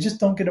ProPay. They just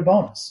don't get a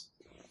bonus.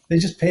 They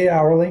just pay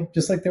hourly,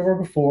 just like they were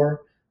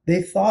before.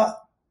 They thought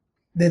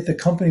that the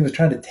company was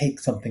trying to take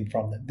something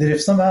from them, that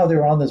if somehow they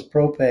were on this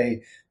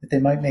ProPay, that they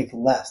might make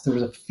less. There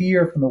was a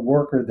fear from the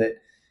worker that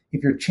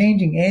if you're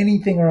changing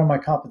anything around my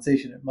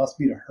compensation, it must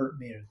be to hurt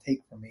me or to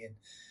take from me.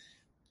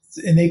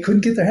 And they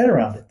couldn't get their head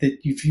around it, that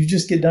if you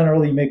just get done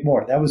early, you make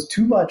more. That was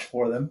too much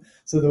for them.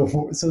 So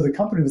the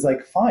company was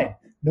like, fine,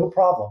 no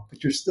problem,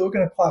 but you're still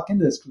going to clock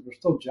into this because we're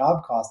still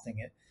job costing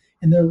it.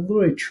 And they're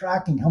literally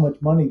tracking how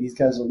much money these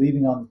guys are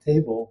leaving on the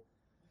table.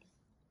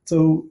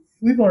 So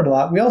we've learned a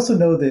lot. We also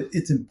know that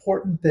it's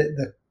important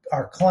that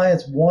our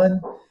clients,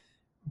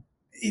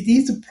 it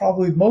needs to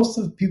probably, most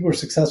of the people who are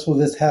successful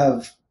with this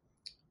have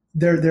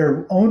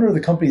their owner of the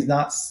company is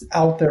not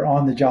out there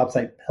on the job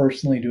site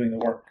personally doing the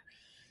work.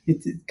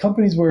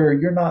 Companies where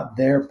you're not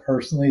there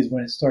personally is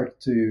when it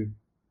starts to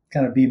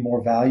kind of be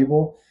more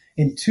valuable.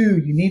 And 2,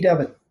 you need to have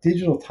a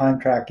digital time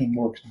tracking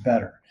works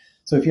better.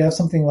 So if you have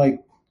something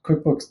like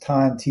QuickBooks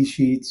Time,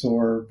 T-Sheets,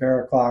 or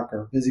VeriClock,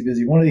 or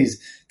BusyBusy, one of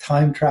these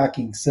time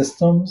tracking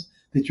systems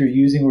that you're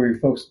using where your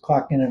folks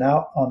clock in and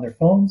out on their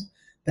phones,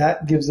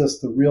 that gives us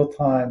the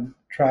real-time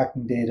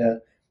tracking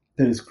data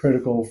that is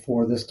critical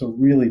for this to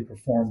really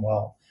perform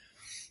well.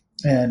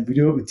 And we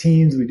do it with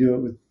teams.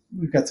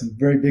 We've got some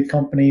very big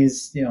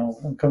companies.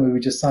 One company we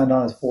just signed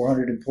on has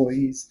 400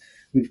 employees.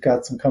 We've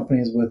got some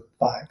companies with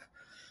 5.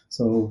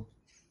 So,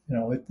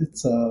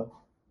 it's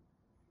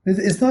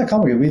not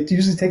complicated. It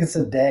usually takes us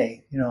a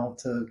day,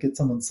 to get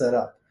someone set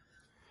up.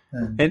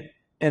 And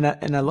And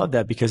I love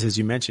that because, as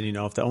you mentioned,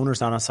 if the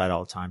owner's not on site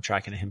all the time,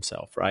 tracking it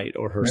himself, right,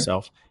 or right.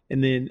 herself,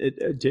 and then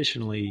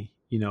additionally,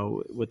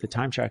 with the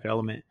time tracker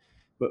element,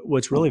 but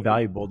what's really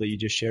valuable that you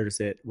just shared is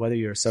that whether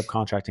you're a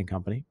subcontracting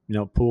company,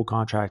 pool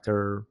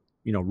contractor,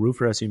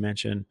 roofer, as you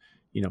mentioned,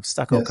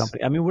 stucco Yes.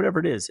 company, I mean, whatever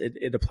it is,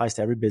 it applies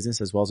to every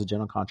business as well as a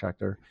general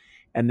contractor.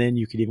 And then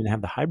you could even have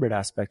the hybrid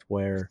aspect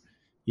where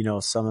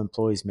some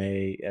employees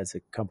may, as a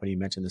company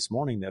mentioned this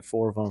morning, that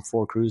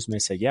 4 crews may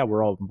say, yeah,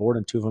 we're all on board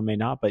and 2 of them may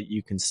not, but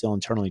you can still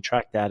internally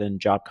track that and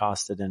job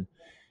cost it and,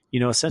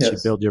 essentially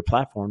Yes. build your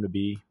platform to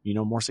be,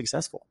 more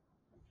successful.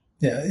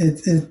 Yeah.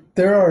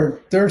 There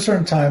are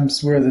certain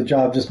times where the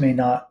job just may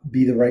not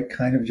be the right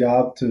kind of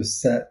job to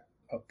set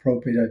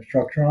appropriate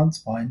structure on. It's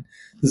fine.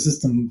 The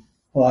system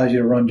allows you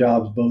to run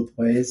jobs both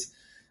ways.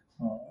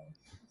 Uh,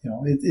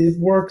 it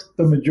works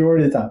the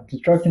majority of the time.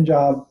 Construction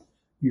job,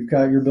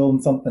 you're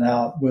building something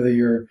out, whether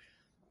you're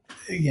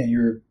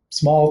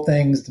small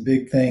things to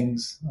big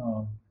things.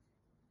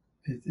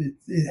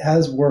 It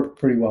has worked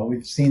pretty well.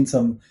 We've seen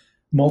some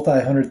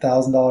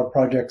multi-$100,000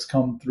 projects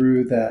come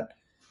through that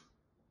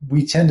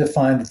we tend to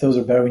find that those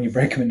are better when you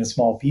break them into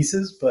small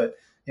pieces, but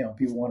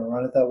people want to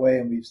run it that way.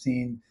 And we've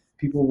seen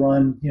people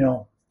run,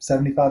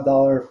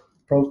 $75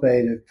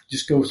 propay to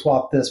just go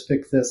swap this,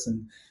 fix this,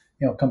 and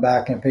come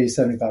back and pay you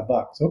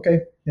 $75. Okay,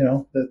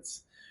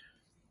 that's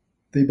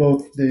they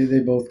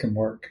both can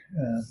work.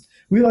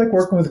 We like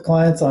working with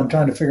clients on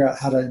trying to figure out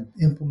how to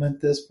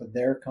implement this for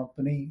their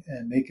company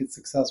and make it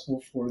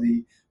successful for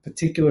the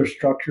particular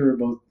structure,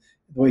 both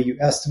the way you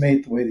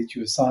estimate, the way that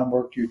you assign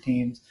work to your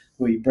teams,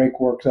 the way you break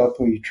work up,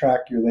 the way you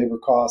track your labor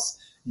costs,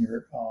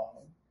 your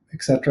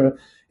et cetera,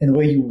 and the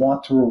way you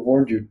want to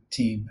reward your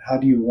team. How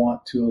do you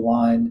want to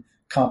align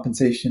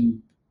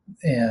compensation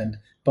and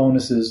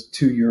bonuses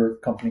to your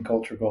company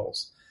culture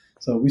goals?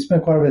 So we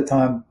spend quite a bit of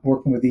time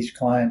working with each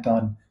client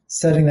on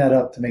setting that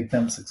up to make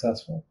them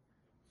successful.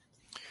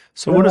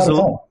 So what is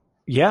the,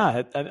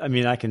 yeah, I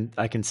mean, I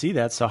can see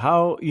that. So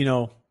how,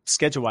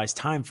 schedule wise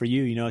time for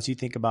you, as you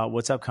think about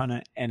what's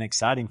upcoming and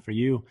exciting for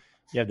you,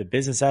 you have the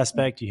business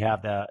aspect, you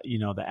have the,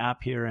 the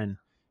app here and,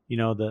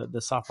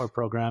 the software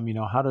program,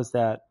 how does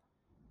that,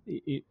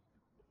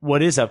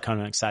 what is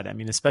upcoming and exciting? I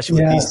mean,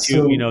 especially with these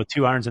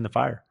two irons in the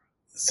fire.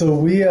 So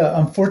we,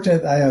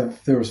 unfortunately,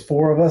 there was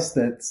 4 of us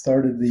that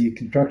started the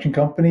construction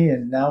company,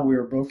 and now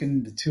we're broken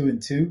into 2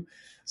 and 2.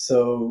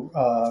 So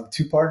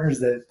 2 partners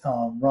that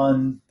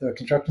run the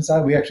construction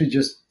side. We actually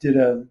just did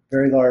a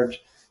very large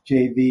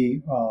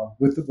JV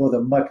with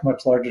a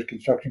much larger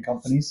construction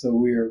company. So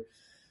we're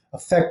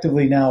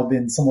effectively now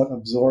been somewhat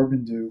absorbed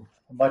into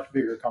a much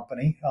bigger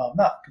company.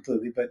 Not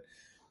completely, but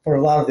for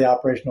a lot of the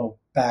operational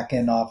back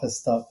end office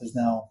stuff is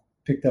now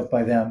picked up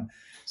by them.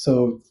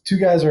 So 2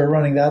 guys are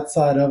running that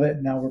side of it.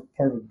 And now we're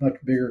part of a much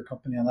bigger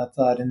company on that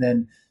side. And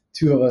then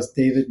 2 of us,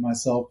 David and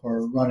myself,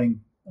 are running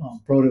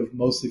Protiv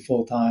mostly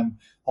full time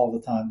all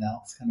the time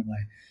now. It's kind of my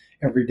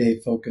everyday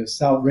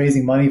focus. Out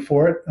raising money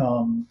for it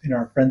in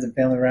our friends and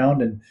family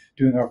round and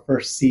doing our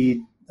first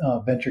seed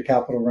venture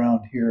capital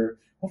round here,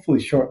 hopefully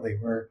shortly.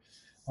 We're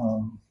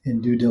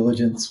in due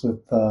diligence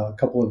with a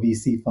couple of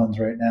VC funds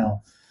right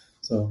now.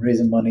 So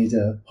raising money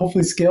to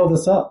hopefully scale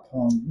this up.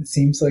 It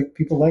seems like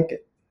people like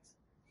it.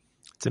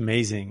 It's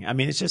amazing. I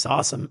mean, it's just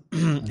awesome.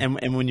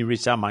 and when you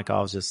reached out, Michael,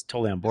 I was just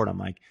totally on board. I'm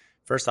like,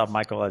 first off,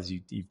 Michael, as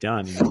you've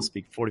done,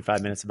 speak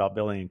 45 minutes about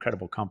building an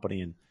incredible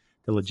company and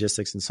the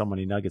logistics and so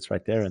many nuggets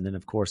right there. And then,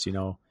 of course,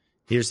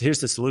 here's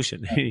the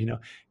solution.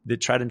 The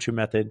tried and true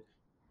method.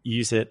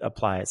 Use it,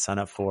 apply it, sign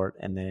up for it,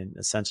 and then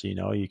essentially,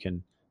 you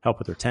can help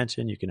with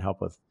retention, you can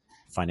help with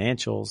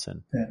financials,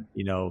 and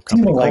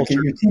company culture.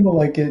 Your team will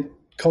like it.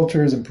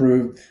 Culture is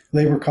improved.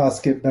 Labor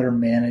costs get better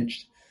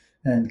managed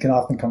and can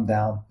often come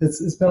down.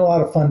 It's been a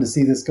lot of fun to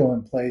see this go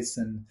in place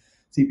and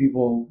see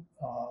people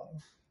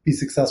be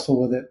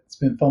successful with it. It's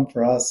been fun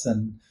for us,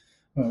 and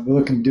we're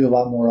looking to do a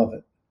lot more of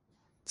it.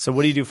 So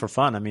what do you do for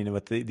fun? I mean,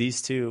 with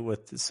these two,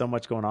 with so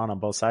much going on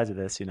both sides of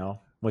this,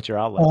 what's your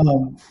outlet?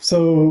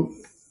 So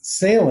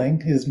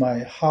sailing is my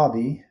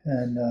hobby,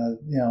 and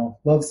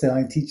love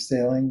sailing, teach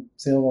sailing,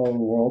 sail all over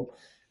the world.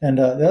 And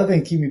the other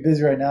thing to keep me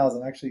busy right now is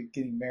I'm actually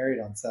getting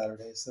married on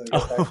Saturday, so I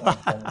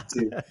got that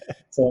too.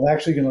 So I'm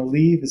actually going to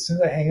leave as soon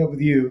as I hang up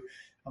with you.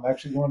 I'm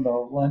actually going to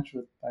lunch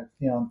with my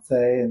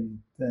fiance, and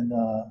then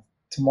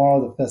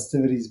tomorrow the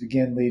festivities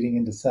begin leading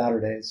into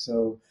Saturday.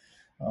 So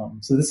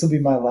this will be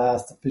my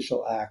last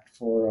official act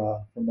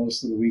for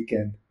most of the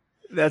weekend.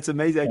 That's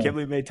amazing. I can't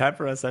believe you made time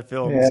for us. I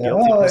feel almost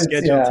guilty for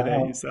scheduling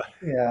today. So.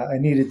 Yeah, I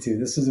needed to.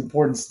 This is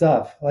important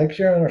stuff. I like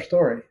sharing our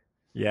story.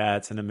 Yeah,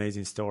 it's an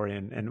amazing story.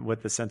 And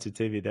with the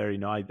sensitivity there, I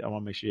want to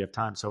make sure you have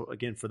time. So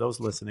again, for those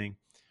listening,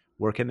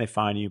 where can they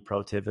find you?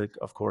 Protiv,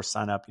 of course,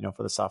 sign up,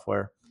 for the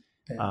software.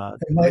 Yeah.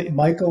 And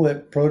Michael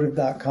at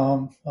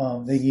protiv.com.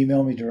 They can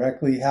email me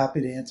directly.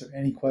 Happy to answer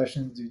any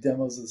questions, do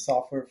demos of the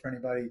software for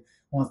anybody who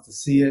wants to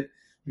see it.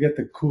 We got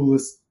the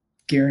coolest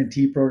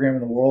guarantee program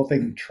in the world. They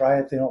can try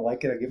it. If they don't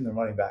like it, I give them their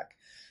money back.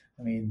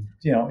 I mean,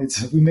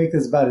 we make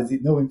this about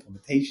no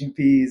implementation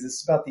fees.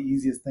 It's about the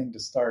easiest thing to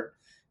start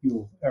you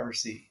will ever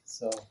see.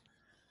 So,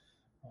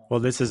 well,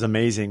 this is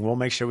amazing. We'll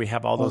make sure we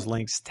have all those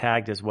links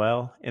tagged as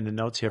well in the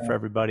notes here for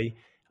everybody.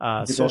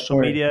 Social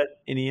media,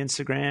 any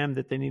Instagram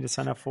that they need to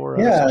sign up for?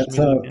 Yeah, it's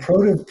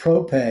Protiv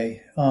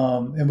ProPay.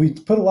 And we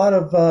put a lot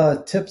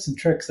of tips and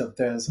tricks up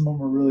there. Some of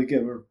them are really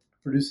good. We're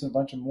producing a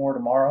bunch of more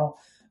tomorrow.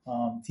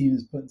 Team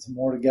is putting some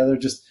more together.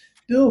 Just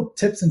little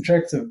tips and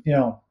tricks of,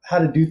 how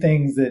to do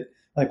things that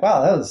like,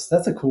 wow,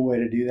 that's a cool way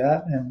to do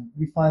that. And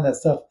we find that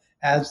stuff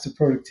adds to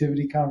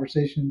productivity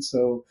conversations.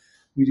 So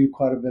we do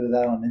quite a bit of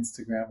that on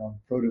Instagram on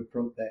Protiv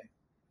ProPay.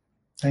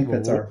 I think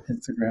that's our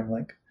Instagram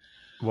link.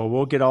 Well,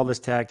 we'll get all this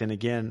tagged. And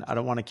again, I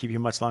don't want to keep you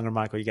much longer,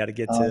 Michael. You got to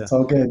get to it's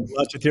all good.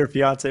 lunch with your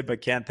fiance, but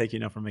can't thank you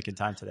enough for making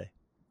time today.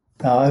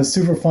 It was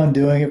super fun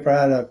doing it,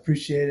 Brad. I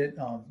appreciate it.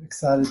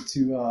 Excited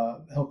to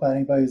help out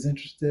anybody who's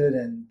interested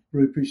and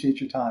really appreciate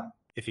your time.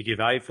 If you get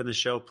value from the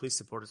show, please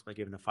support us by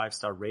giving a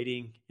 5-star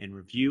rating and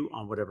review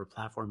on whatever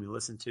platform you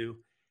listen to.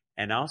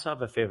 And I also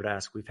have a favor to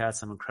ask. We've had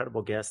some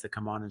incredible guests that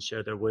come on and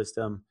share their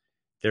wisdom,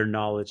 their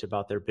knowledge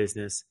about their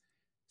business.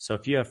 So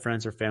if you have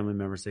friends or family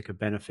members that could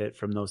benefit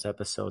from those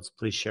episodes,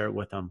 please share it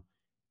with them,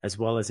 as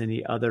well as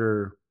any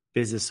other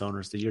business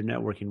owners that you're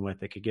networking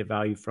with that could get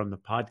value from the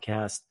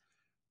podcast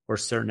or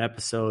certain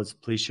episodes.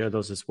 Please share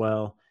those as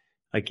well.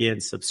 Again,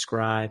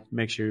 subscribe,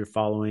 make sure you're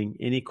following.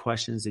 Any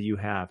questions that you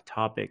have,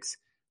 topics.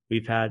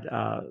 We've had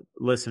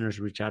listeners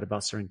reach out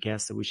about certain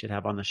guests that we should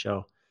have on the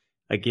show.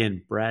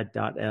 Again,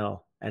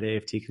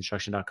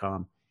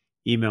 brad.l@aftconstruction.com.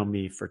 Email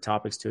me for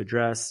topics to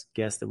address,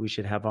 guests that we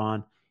should have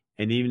on,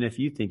 and even if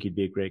you think you'd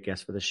be a great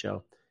guest for the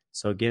show.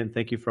 So again,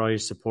 thank you for all your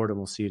support, and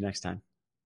we'll see you next time.